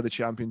never know the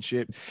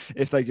Championship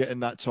if they get in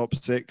that top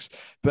 6.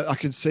 But I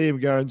can see him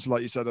going to,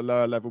 like you said, a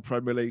lower level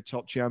Premier League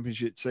top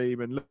Championship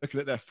team and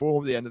looking at their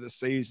form at the end of the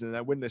season, and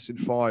they're winless in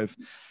 5.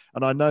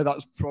 And I know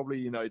that's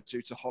probably,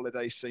 due to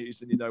holiday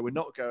season, we're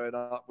not going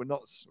up, we're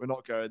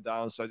not going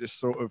down. So just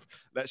sort of,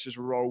 let's just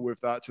roll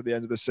with that to the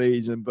end of the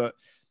season. But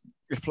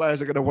if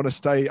players are going to want to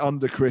stay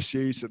under Chris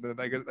Hughton,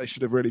 then they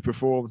should have really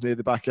performed near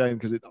the back end,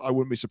 because I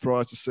wouldn't be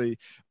surprised to see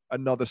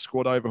another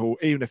squad overhaul,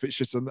 even if it's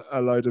just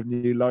a load of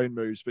new loan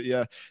moves. But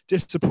yeah,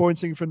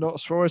 disappointing for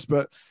Notts Forest.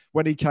 But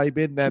when he came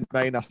in, their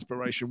main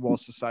aspiration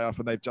was to stay up,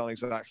 and they've done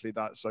exactly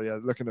that. So yeah,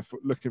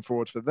 looking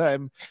forward for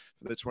them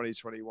for the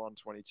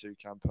 2021-22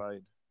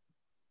 campaign.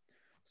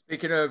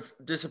 Speaking of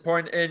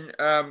disappointing,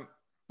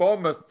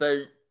 Bournemouth,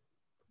 they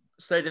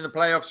stayed in the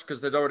playoffs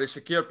because they'd already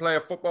secured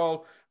playoff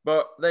football,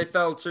 but they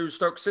fell to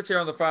Stoke City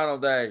on the final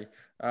day.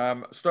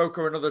 Stoke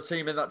are another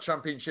team in that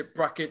Championship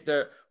bracket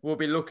that will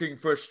be looking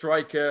for a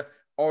striker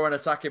or an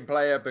attacking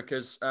player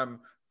because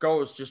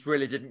goals just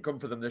really didn't come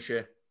for them this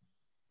year.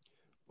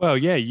 Well,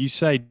 yeah, you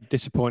say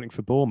disappointing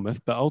for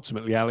Bournemouth, but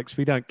ultimately, Alex,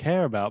 we don't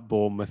care about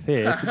Bournemouth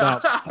here. It's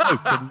about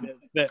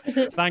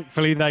Stoke.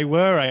 Thankfully, they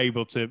were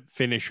able to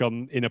finish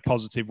in a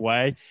positive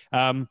way.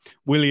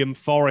 William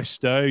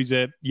Forrester, who's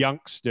a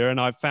youngster, and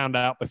I found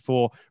out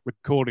before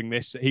recording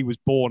this that he was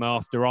born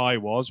after I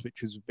was,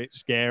 which was a bit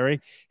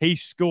scary. He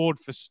scored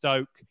for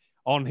Stoke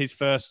on his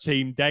first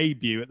team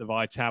debut at the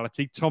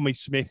Vitality. Tommy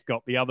Smith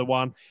got the other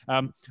one.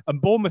 And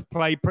Bournemouth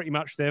played pretty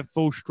much their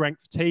full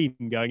strength team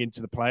going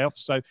into the playoffs.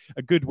 So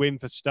a good win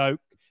for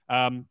Stoke.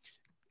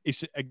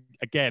 It's,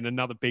 again,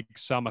 another big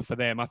summer for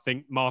them. I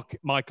think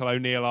Michael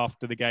O'Neill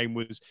after the game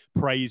was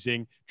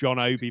praising John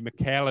Obi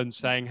Mikel and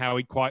saying how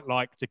he'd quite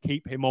like to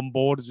keep him on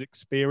board as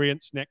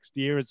experience next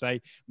year as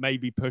they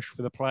maybe push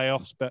for the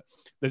playoffs. But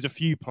there's a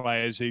few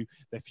players who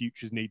their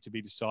futures need to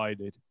be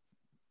decided.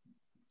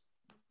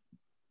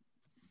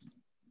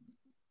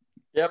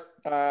 Yep,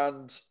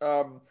 and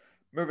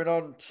moving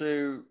on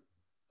to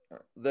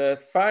the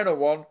final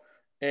one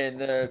in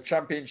the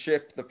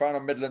Championship, the final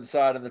Midlands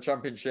side in the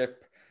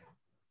Championship,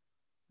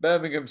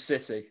 Birmingham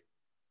City.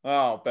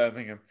 Oh,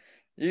 Birmingham.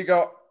 You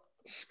got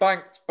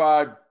spanked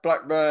by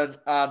Blackburn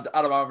and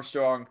Adam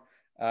Armstrong.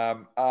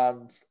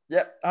 And,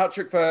 yep,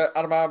 hat-trick for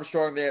Adam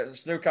Armstrong,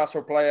 the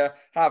Newcastle player.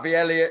 Harvey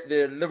Elliott,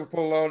 the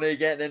Liverpool loanee,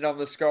 getting in on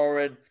the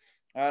scoring.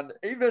 And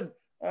even...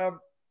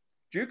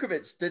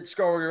 Djukovic did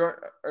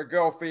score a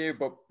goal for you,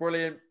 but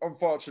brilliant.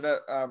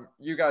 Unfortunate.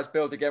 You guys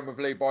build again with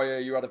Lee Boyer.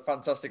 You had a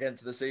fantastic end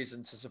to the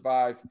season to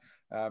survive.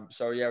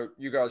 So, yeah,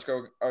 you guys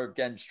go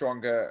again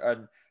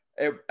stronger.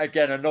 And,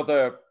 again,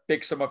 another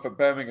big summer for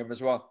Birmingham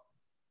as well.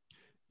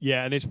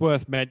 Yeah, and it's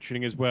worth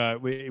mentioning as well,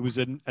 it was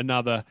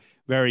another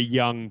very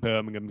young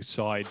Birmingham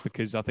side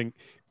because I think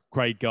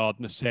Craig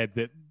Gardner said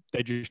that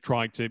they're just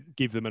trying to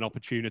give them an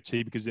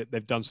opportunity because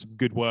they've done some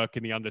good work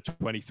in the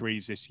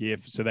under-23s this year.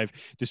 So they've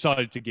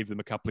decided to give them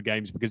a couple of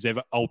games because they've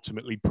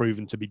ultimately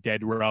proven to be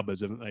dead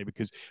rubbers, haven't they?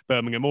 Because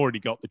Birmingham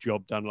already got the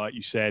job done, like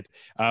you said.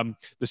 The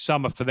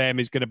summer for them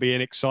is going to be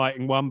an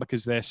exciting one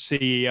because their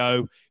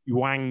CEO,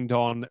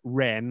 Yuangdon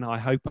Ren, I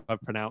hope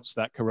I've pronounced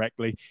that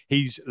correctly,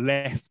 he's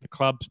left the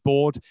club's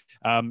board.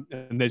 And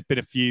there's been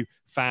a few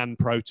fan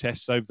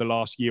protests over the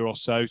last year or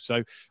so.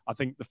 So I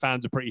think the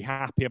fans are pretty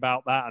happy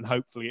about that. And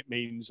hopefully it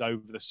means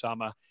over the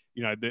summer,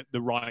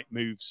 the right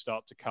moves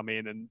start to come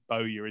in and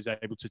Bowyer is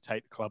able to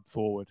take the club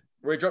forward.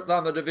 We dropped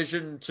down the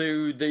division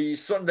to the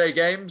Sunday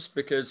games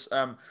because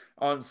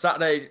on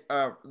Saturday,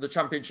 the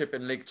Championship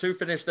in League Two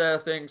finished their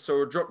thing. So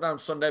we'll drop down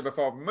Sunday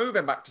before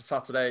moving back to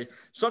Saturday.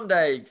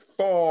 Sunday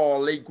for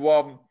League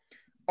One,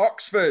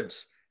 Oxford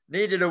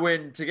needed a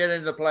win to get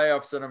into the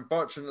playoffs. And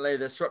unfortunately,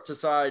 they swept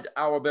aside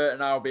our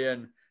Burton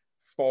Albion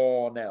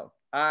 4-0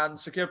 and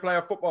secured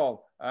playoff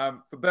football.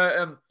 For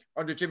Burton,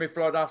 under Jimmy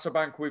Floyd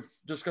Hasselbank, we've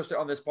discussed it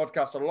on this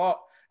podcast a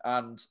lot.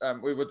 And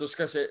we will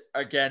discuss it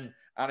again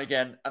and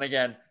again and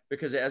again,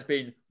 because it has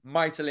been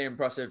mightily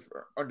impressive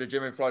under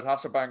Jimmy Floyd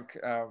Hasselbank.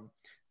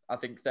 I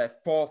think they're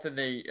fourth in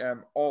the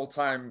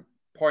all-time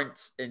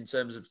points in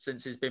terms of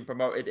since he's been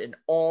promoted in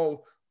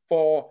all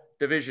 4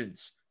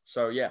 divisions.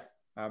 So, yeah,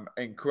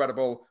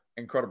 incredible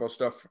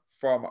stuff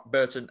from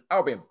Burton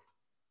Albion.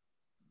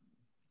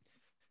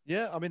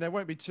 Yeah, I mean, they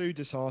won't be too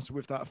disheartened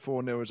with that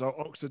 4-0 result.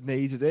 Oxford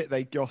needed it.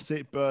 They got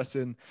it.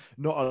 Burton,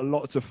 not a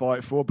lot to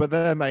fight for, but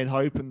their main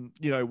hope and,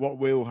 what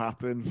will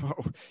happen,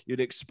 well, you'd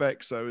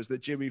expect so, is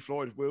that Jimmy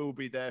Floyd will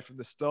be there from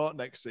the start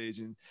next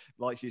season.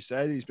 Like you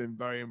said, he's been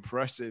very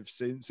impressive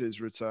since his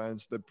return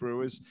to the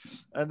Brewers,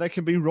 and they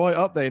can be right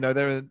up there.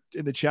 They were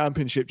in the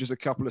Championship just a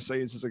couple of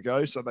seasons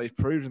ago, so they've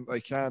proven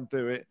they can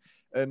do it,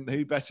 and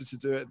who better to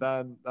do it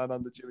than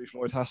under Jimmy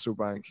Floyd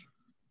Hasselbank?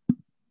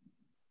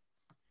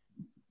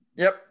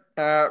 Yep.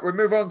 We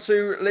move on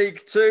to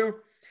League Two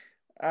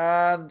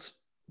and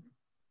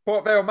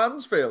Port Vale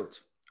Mansfield.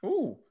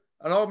 Ooh,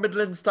 an All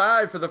Midlands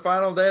tie for the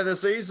final day of the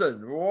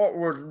season. What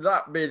would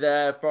that be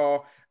there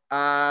for?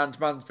 And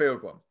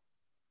Mansfield won.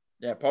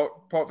 Yeah,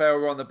 Port Vale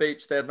were on the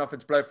beach. They had nothing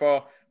to play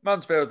for.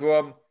 Mansfield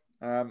won.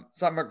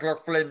 Sam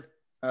McLaughlin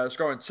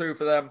scoring 2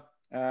 for them.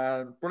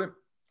 And brilliant.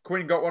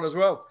 Quinn got 1 as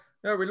well.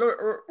 Yeah, we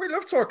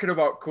love talking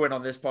about Quinn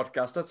on this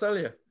podcast, I tell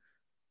you.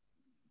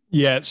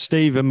 Yeah,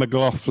 Stephen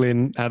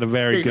McLaughlin had a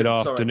very good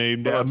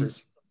afternoon.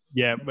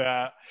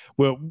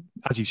 Well,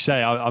 as you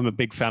say, I'm a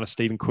big fan of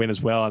Stephen Quinn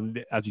as well.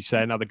 And as you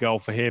say, another goal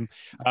for him.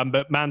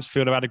 But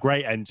Mansfield have had a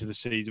great end to the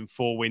season.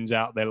 4 wins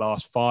out of their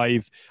last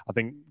 5. I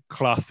think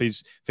Clough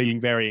is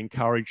feeling very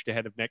encouraged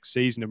ahead of next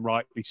season, and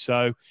rightly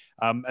so.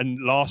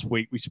 And last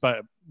week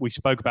we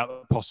spoke about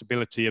the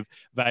possibility of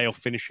Vale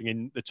finishing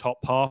in the top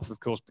half. Of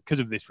course, because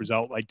of this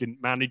result, they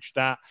didn't manage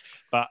that.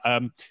 But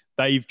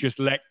they've just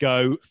let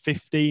go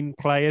 15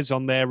 players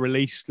on their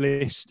release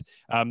list.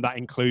 That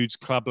includes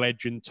club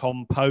legend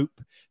Tom Pope.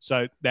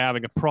 So they're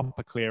having a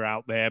proper clear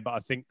out there. But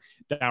I think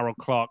Darryl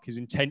Clark, his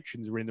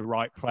intentions are in the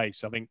right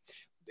place. I think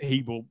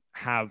he will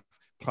have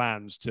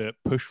plans to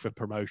push for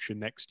promotion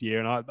next year.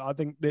 And I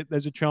think that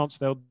there's a chance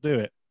they'll do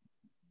it.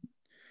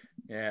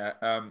 Yeah.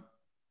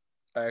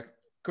 A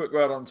quick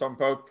word on Tom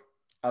Pope.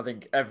 I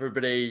think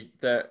everybody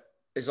that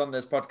is on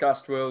this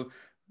podcast will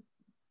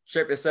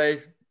safely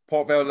say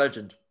Port Vale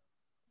legend.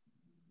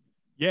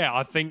 Yeah,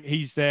 I think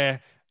he's their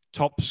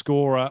top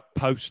scorer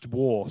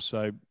post-war,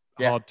 so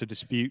hard to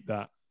dispute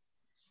that.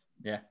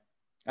 Yeah.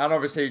 And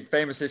obviously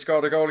famously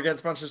scored a goal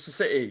against Manchester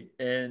City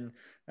in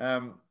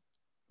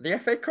the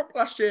FA Cup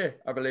last year,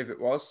 I believe it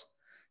was.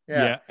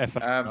 Yeah, FA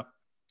Cup.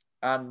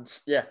 And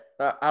yeah,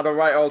 I had a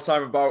right old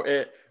time about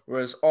it.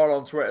 Was all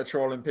on Twitter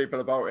trolling people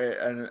about it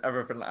and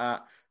everything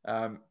like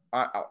that.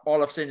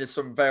 All I've seen is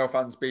some Vale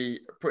fans be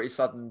pretty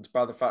saddened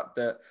by the fact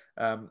that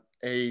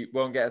he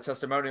won't get a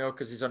testimonial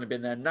because he's only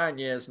been there 9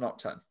 years, not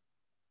 10.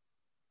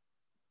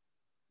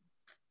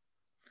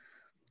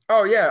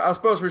 Oh yeah, I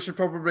suppose we should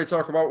probably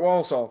talk about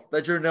Walsall.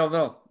 They drew 0-0. I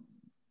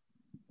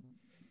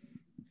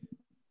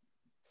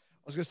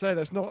was going to say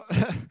there's not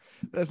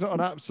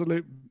an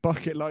absolute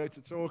bucket load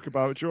to talk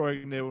about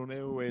drawing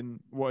 0-0 in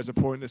what is a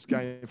pointless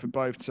game for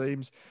both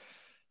teams.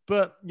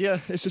 But yeah,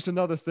 it's just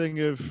another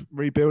thing of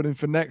rebuilding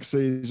for next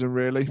season,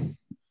 really.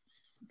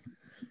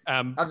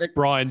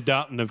 Brian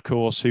Dutton, of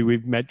course, who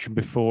we've mentioned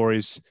before,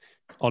 is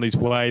on his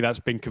way. That's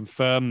been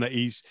confirmed that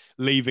he's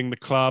leaving the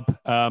club.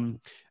 And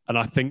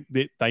I think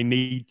that they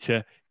need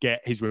to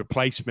get his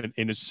replacement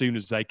in as soon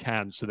as they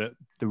can so that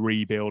the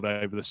rebuild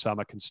over the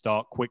summer can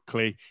start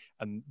quickly.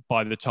 And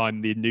by the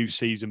time the new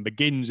season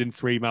begins in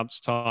 3 months'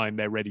 time,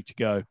 they're ready to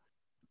go.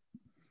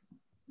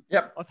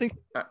 Yep. I think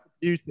the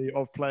beauty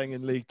of playing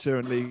in League Two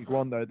and League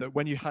One, though, that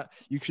when you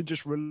can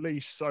just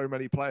release so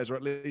many players, or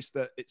at least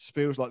that it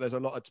feels like there's a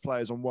lot of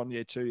players on 1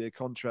 year, 2 year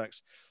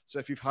contracts. So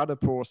if you've had a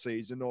poor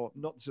season or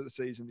not to the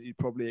season that you'd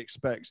probably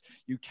expect,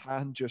 you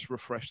can just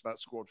refresh that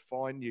squad,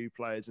 find new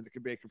players, and it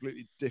can be a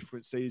completely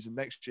different season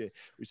next year.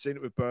 We've seen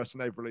it with Burton.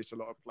 They've released a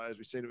lot of players.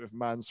 We've seen it with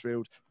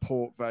Mansfield,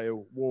 Port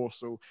Vale,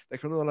 Walsall. They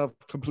can all have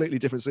completely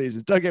different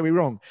seasons. Don't get me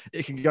wrong.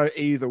 It can go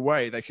either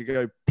way. They could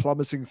go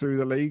plummeting through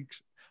the league,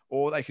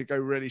 or they could go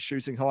really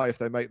shooting high if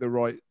they make the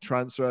right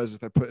transfers,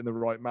 if they put in the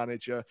right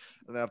manager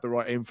and they have the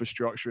right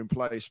infrastructure in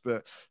place.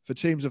 But for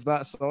teams of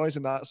that size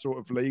and that sort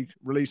of league,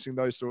 releasing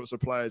those sorts of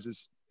players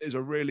is is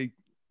a really,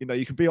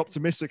 you can be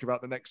optimistic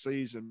about the next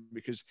season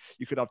because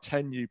you could have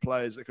 10 new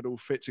players that could all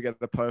fit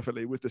together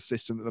perfectly with the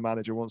system that the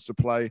manager wants to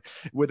play,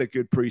 with a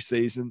good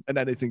pre-season, and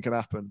anything can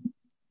happen.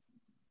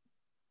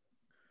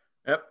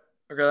 Yep.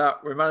 Look at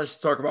that. We managed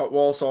to talk about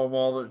Walsall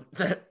more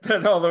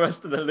than all the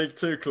rest of the League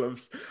Two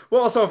clubs.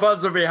 Walsall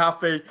fans will be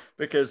happy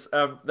because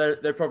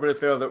they probably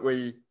feel that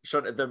we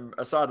shunted them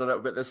aside a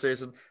little bit this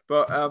season.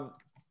 But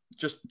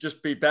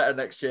just be better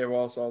next year,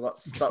 Walsall.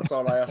 That's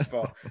all I ask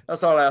for.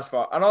 That's all I ask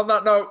for. And on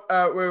that note,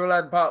 we will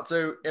end part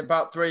 2. In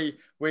part 3,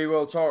 we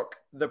will talk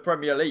the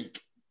Premier League.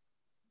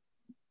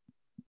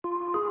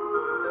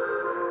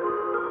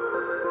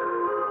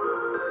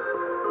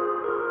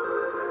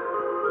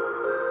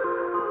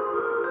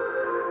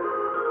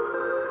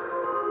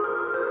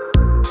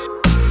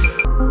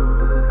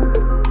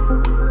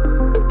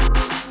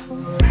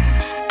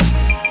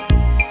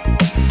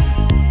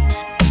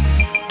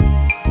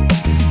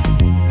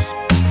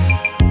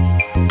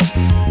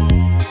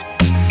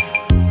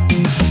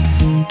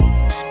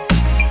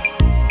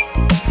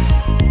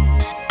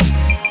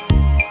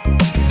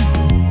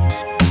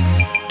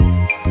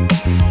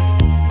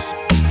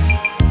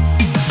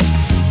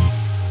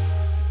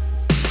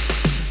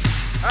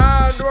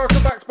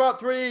 Part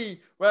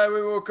 3, where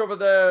we will cover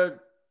the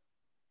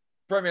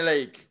Premier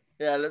League.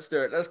 Yeah, let's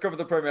do it. Let's cover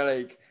the Premier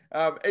League.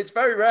 It's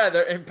very rare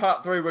that in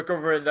part 3 we're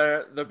covering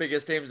the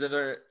biggest teams in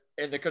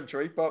the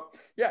country, but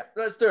yeah,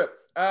 let's do it.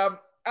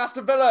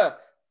 Aston Villa,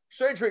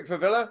 strange week for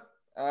Villa.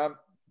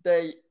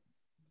 They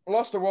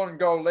lost a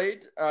 1-goal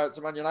lead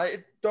to Man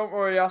United. Don't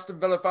worry, Aston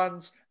Villa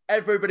fans.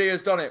 Everybody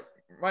has done it.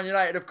 Man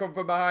United have come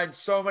from behind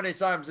so many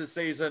times this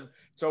season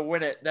to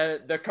win it.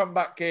 They're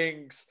comeback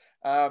kings.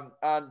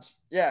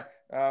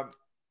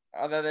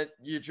 And then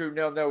you drew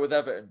 0-0 with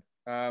Everton.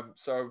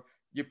 So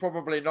you're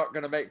probably not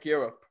going to make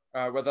Europe,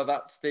 whether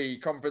that's the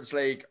Conference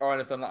League or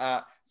anything like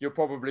that. You'll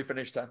probably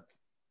finish 10th.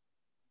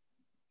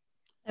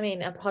 I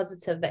mean, a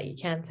positive that you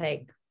can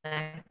take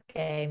that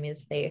game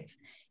is the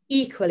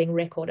equaling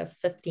record of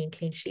 15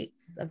 clean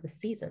sheets of the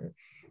season.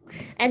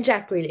 And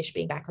Jack Grealish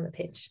being back on the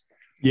pitch.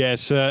 Yeah,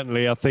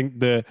 certainly. I think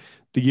the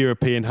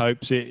European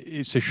hopes,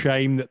 it's a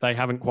shame that they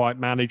haven't quite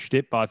managed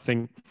it, but I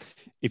think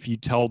if you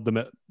told them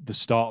at the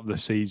start of the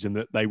season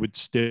that they would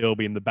still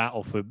be in the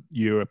battle for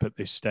Europe at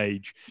this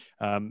stage,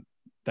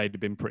 they'd have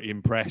been pretty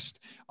impressed.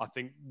 I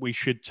think we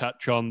should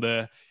touch on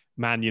the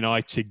Man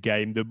United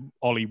game, the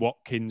Ollie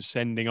Watkins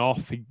sending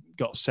off. He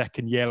got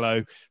second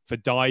yellow for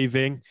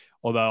diving,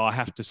 although I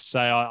have to say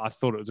I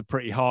thought it was a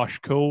pretty harsh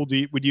call.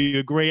 Would you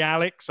agree,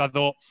 Alex? I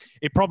thought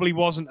it probably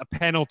wasn't a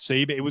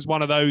penalty, but it was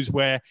one of those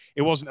where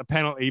it wasn't a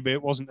penalty, but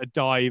it wasn't a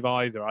dive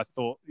either. I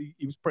thought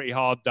he was pretty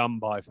hard done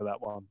by for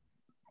that one.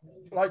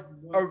 Like,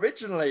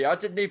 originally, I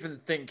didn't even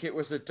think it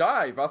was a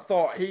dive. I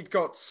thought he'd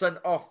got sent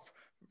off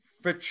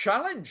for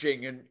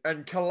challenging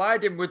and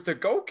colliding with the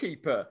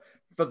goalkeeper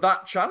for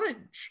that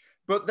challenge.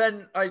 But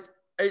then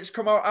it's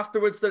come out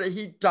afterwards that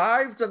he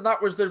dived and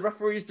that was the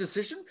referee's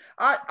decision.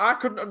 I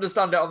couldn't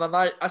understand it on the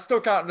night. I still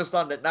can't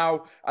understand it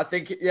now. I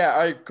think,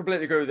 I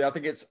completely agree with you. I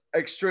think it's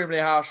extremely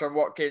harsh on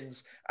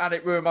Watkins and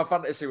it ruined my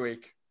fantasy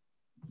week.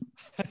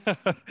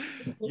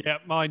 Yeah,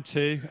 mine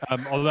too.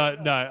 Although,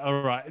 no,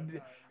 all right.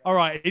 All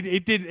right,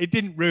 it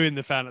didn't ruin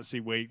the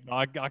fantasy week.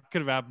 I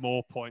could have had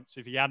more points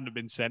if he hadn't have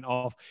been sent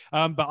off.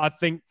 But I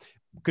think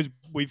because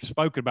we've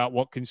spoken about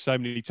Watkins so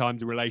many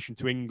times in relation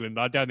to England,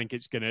 I don't think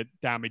it's going to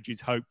damage his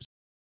hopes.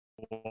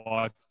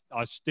 I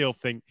still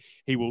think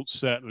he will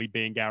certainly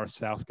be in Gareth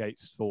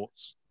Southgate's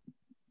thoughts.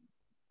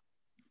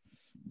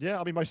 Yeah,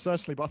 I mean, most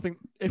certainly. But I think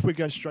if we're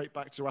going straight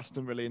back to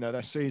Aston Villa,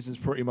 their season's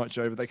pretty much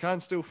over. They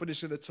can still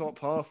finish in the top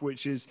half,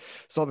 which is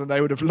something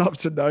they would have loved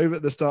to know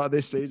at the start of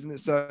this season.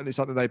 It's certainly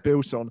something they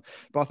built on.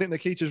 But I think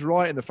Nikita's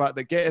right in the fact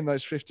that getting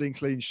those 15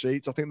 clean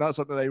sheets, I think that's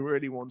something they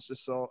really want to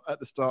start at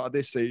the start of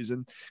this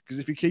season. Because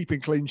if you're keeping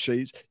clean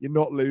sheets, you're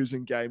not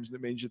losing games, and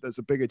it means that there's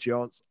a bigger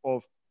chance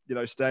of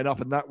staying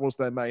up, and that was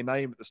their main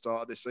aim at the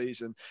start of this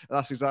season, and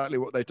that's exactly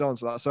what they've done.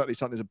 So that's certainly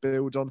something to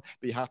build on,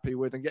 be happy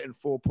with, and getting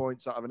 4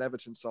 points out of an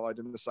Everton side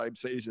in the same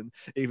season,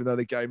 even though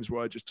the games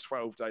were just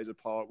 12 days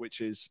apart,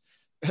 which is,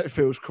 it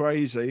feels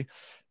crazy.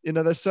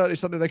 There's certainly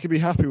something they can be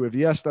happy with.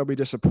 Yes, they'll be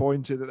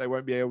disappointed that they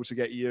won't be able to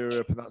get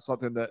Europe, and that's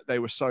something that they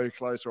were so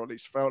close, or at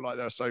least felt like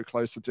they were so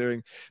close to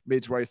doing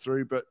midway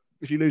through. But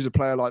if you lose a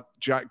player like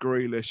Jack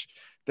Grealish,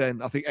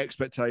 then I think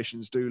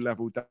expectations do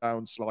level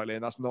down slightly,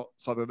 and that's not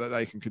something that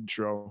they can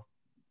control.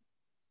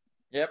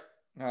 Yep.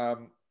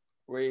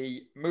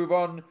 We move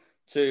on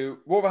to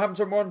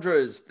Wolverhampton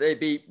Wanderers. They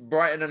beat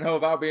Brighton and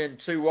Hove Albion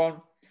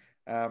 2-1.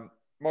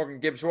 Morgan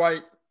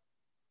Gibbs-White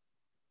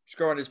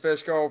scoring his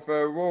first goal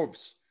for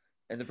Wolves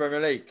in the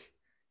Premier League.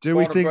 Do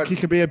we think he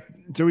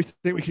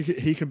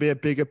can be a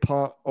bigger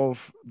part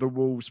of the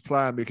Wolves'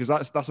 plan? Because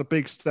that's a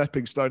big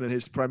stepping stone in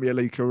his Premier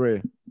League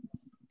career.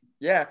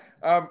 Yeah,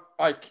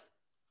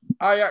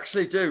 I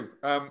actually do.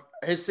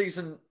 His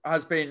season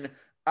has been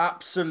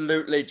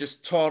absolutely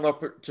just torn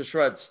up to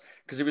shreds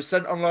because he was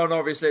sent on loan,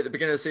 obviously, at the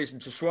beginning of the season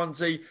to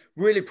Swansea.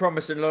 Really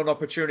promising loan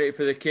opportunity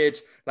for the kid.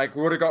 Like,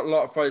 would have got a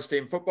lot of first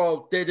team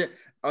football. Did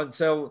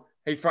until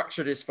he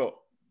fractured his foot.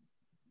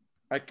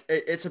 Like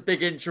it's a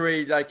big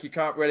injury, like you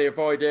can't really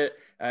avoid it.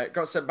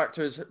 Got sent back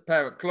to his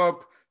parent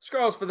club,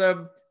 scores for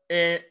them,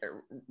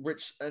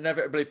 which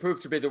inevitably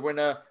proved to be the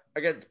winner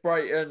against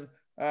Brighton.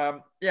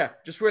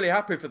 Just really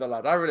happy for the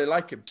lad. I really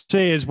like him.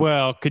 See as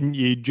well, couldn't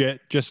you,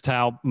 just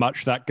how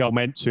much that goal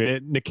meant to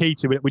it?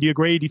 Nikita, would you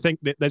agree? Do you think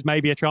that there's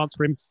maybe a chance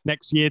for him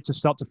next year to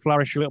start to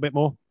flourish a little bit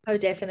more? Oh,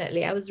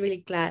 definitely. I was really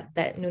glad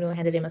that Nuno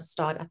handed him a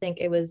start. I think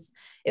it was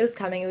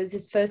coming. It was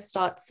his first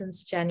start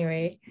since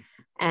January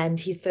and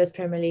his first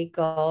Premier League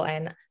goal.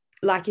 And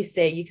like you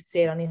said, you could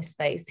see it on his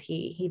face.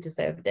 He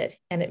deserved it,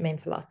 and it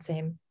meant a lot to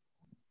him.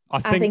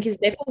 I think he's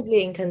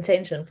definitely in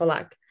contention for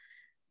like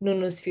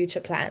Nuno's future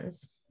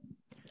plans.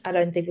 I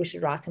don't think we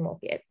should write him off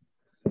yet.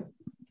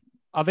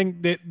 I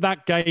think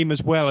that game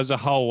as well as a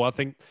whole, I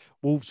think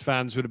Wolves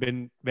fans would have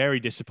been very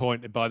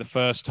disappointed by the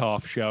first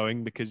half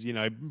showing because, you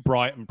know,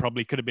 Brighton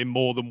probably could have been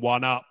more than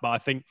one up. But I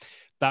think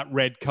that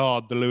red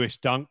card, the Lewis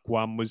Dunk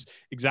one, was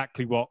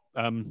exactly what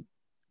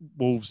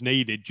Wolves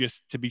needed,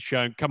 just to be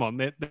shown, come on,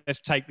 let's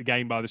take the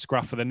game by the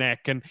scruff of the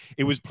neck. And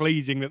it was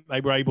pleasing that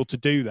they were able to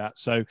do that.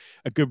 So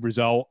a good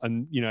result.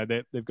 And, you know,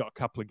 they've got a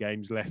couple of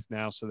games left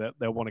now, so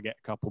they'll want to get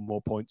a couple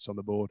more points on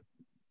the board.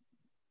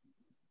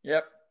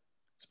 Yep.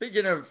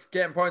 Speaking of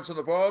getting points on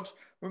the board,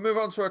 we move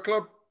on to a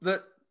club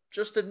that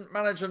just didn't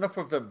manage enough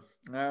of them.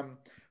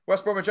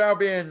 West Bromwich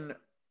Albion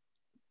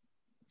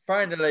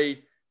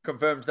finally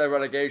confirmed their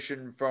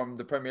relegation from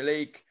the Premier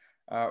League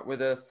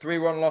with a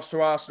 3-1 loss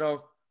to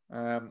Arsenal.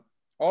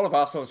 All of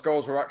Arsenal's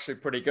goals were actually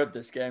pretty good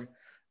this game,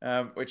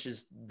 which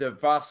is the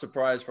vast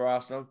surprise for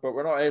Arsenal. But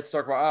we're not here to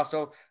talk about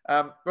Arsenal.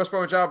 West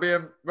Bromwich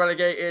Albion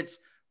relegated.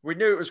 We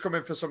knew it was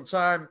coming for some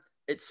time.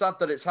 It's sad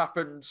that it's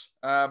happened,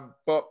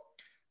 but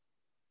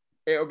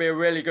it'll be a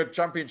really good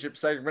championship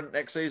segment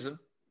next season.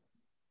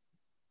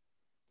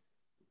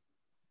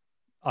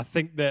 I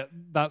think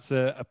that's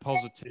a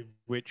positive,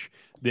 which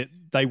that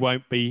they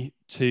won't be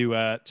too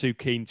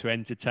keen to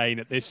entertain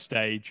at this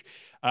stage.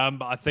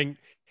 But I think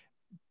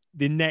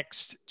the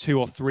next 2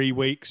 or 3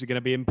 weeks are going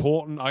to be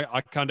important.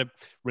 I kind of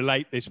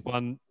relate this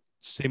one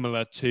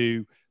similar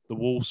to the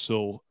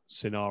Walsall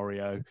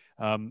scenario,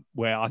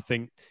 where I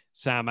think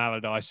Sam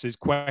Allardyce has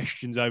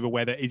questions over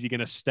whether is he going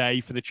to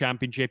stay for the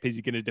championship, is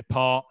he going to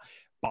depart?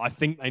 But I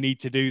think they need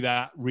to do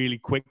that really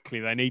quickly.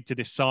 They need to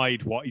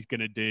decide what he's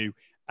going to do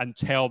and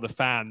tell the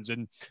fans,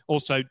 and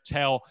also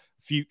tell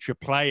future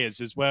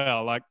players as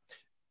well. Like,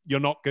 you're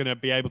not going to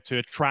be able to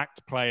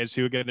attract players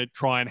who are going to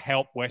try and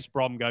help West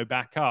Brom go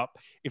back up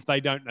if they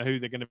don't know who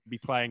they're going to be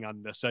playing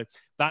under. So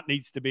that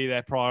needs to be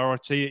their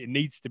priority. It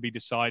needs to be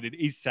decided.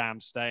 Is Sam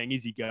staying?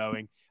 Is he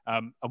going?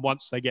 And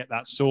once they get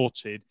that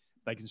sorted,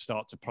 they can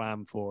start to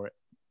plan for it.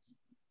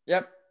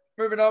 Yep.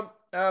 Moving on.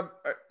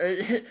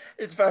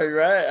 It's very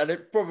rare and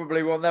it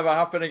probably will never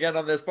happen again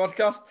on this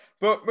podcast.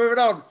 But moving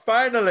on,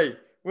 finally,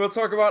 we'll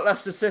talk about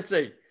Leicester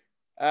City.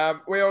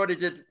 We already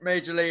did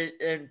majorly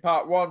in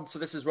part 1, so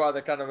this is why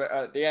they're kind of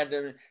at the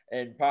end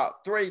in part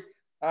 3.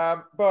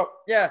 But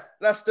yeah,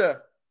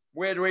 Leicester,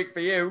 weird week for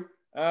you.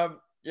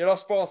 You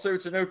lost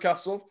 4-2 to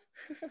Newcastle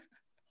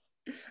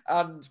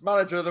and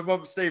manager of the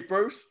month, Steve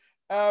Bruce.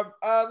 And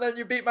then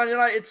you beat Man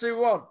United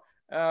 2-1.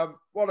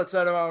 What a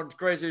turnaround,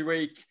 crazy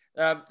week.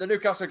 The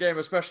Newcastle game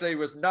especially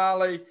was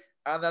gnarly,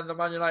 and then the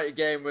Man United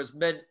game was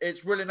mint.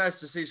 It's really nice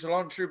to see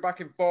Solanke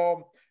back in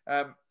form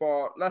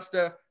for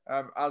Leicester,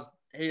 as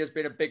he has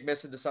been a big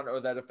miss in the centre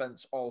of their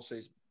defence all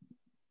season.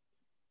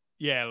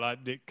 Yeah, like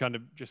kind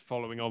of just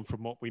following on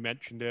from what we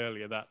mentioned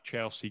earlier, that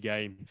Chelsea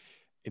game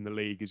in the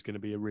league is going to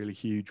be a really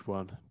huge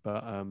one.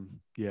 But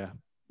yeah.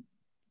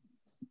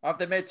 Have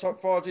they made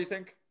top 4, do you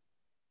think?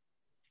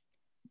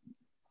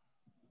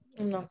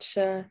 I'm not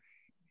sure.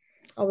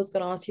 I was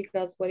going to ask you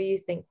guys, what do you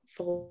think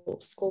for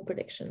score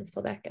predictions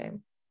for that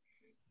game?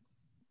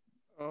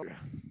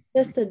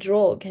 Just a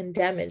draw can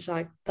damage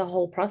like the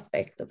whole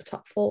prospect of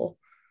top 4.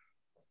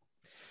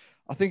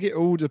 I think it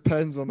all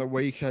depends on the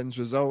weekend's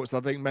results. I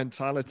think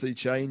mentality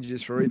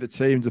changes for either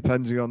team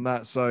depending on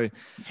that. So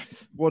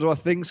what do I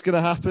think is going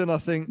to happen? I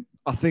think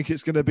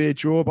it's going to be a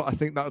draw, but I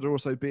think that would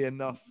also be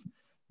enough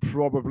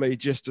probably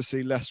just to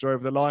see Leicester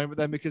over the line. But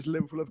then because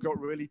Liverpool have got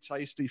really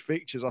tasty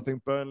fixtures, I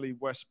think Burnley,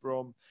 West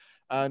Brom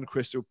and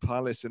Crystal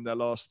Palace in their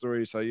last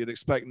 3. So you'd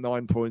expect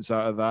 9 points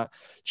out of that.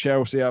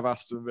 Chelsea have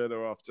Aston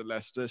Villa after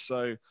Leicester.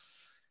 So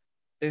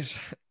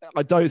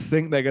I don't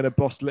think they're going to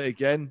bostle it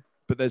again,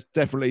 but there's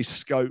definitely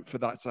scope for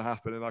that to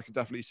happen. And I can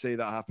definitely see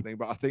that happening.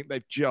 But I think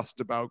they've just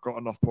about got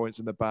enough points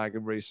in the bag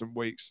in recent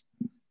weeks.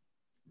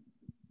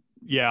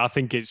 Yeah, I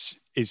think it's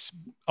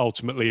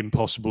ultimately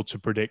impossible to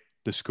predict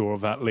the score of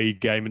that league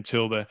game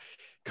until the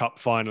cup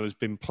final has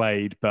been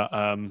played. But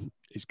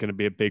it's going to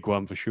be a big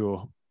one for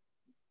sure.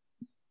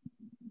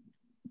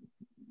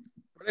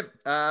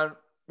 And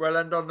we'll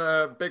end on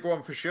a big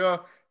one for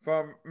sure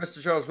from Mr.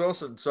 Charles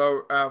Wilson.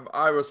 So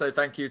I will say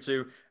thank you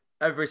to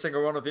every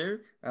single one of you.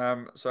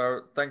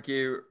 So thank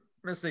you,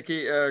 Ms.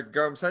 Nikita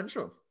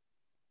Gomes-Henschel.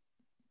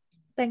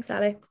 Thanks,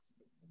 Alex.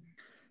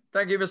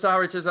 Thank you, Mr.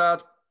 Harry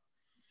Tizard.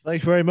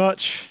 Thank you very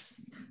much.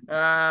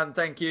 And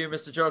thank you,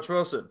 Mr. George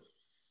Wilson.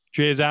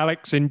 Cheers,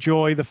 Alex.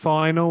 Enjoy the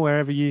final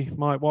wherever you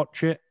might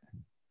watch it.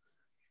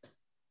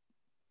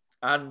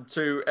 And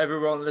to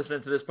everyone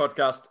listening to this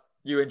podcast,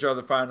 you enjoy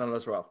the final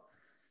as well.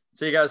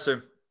 See you guys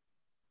soon.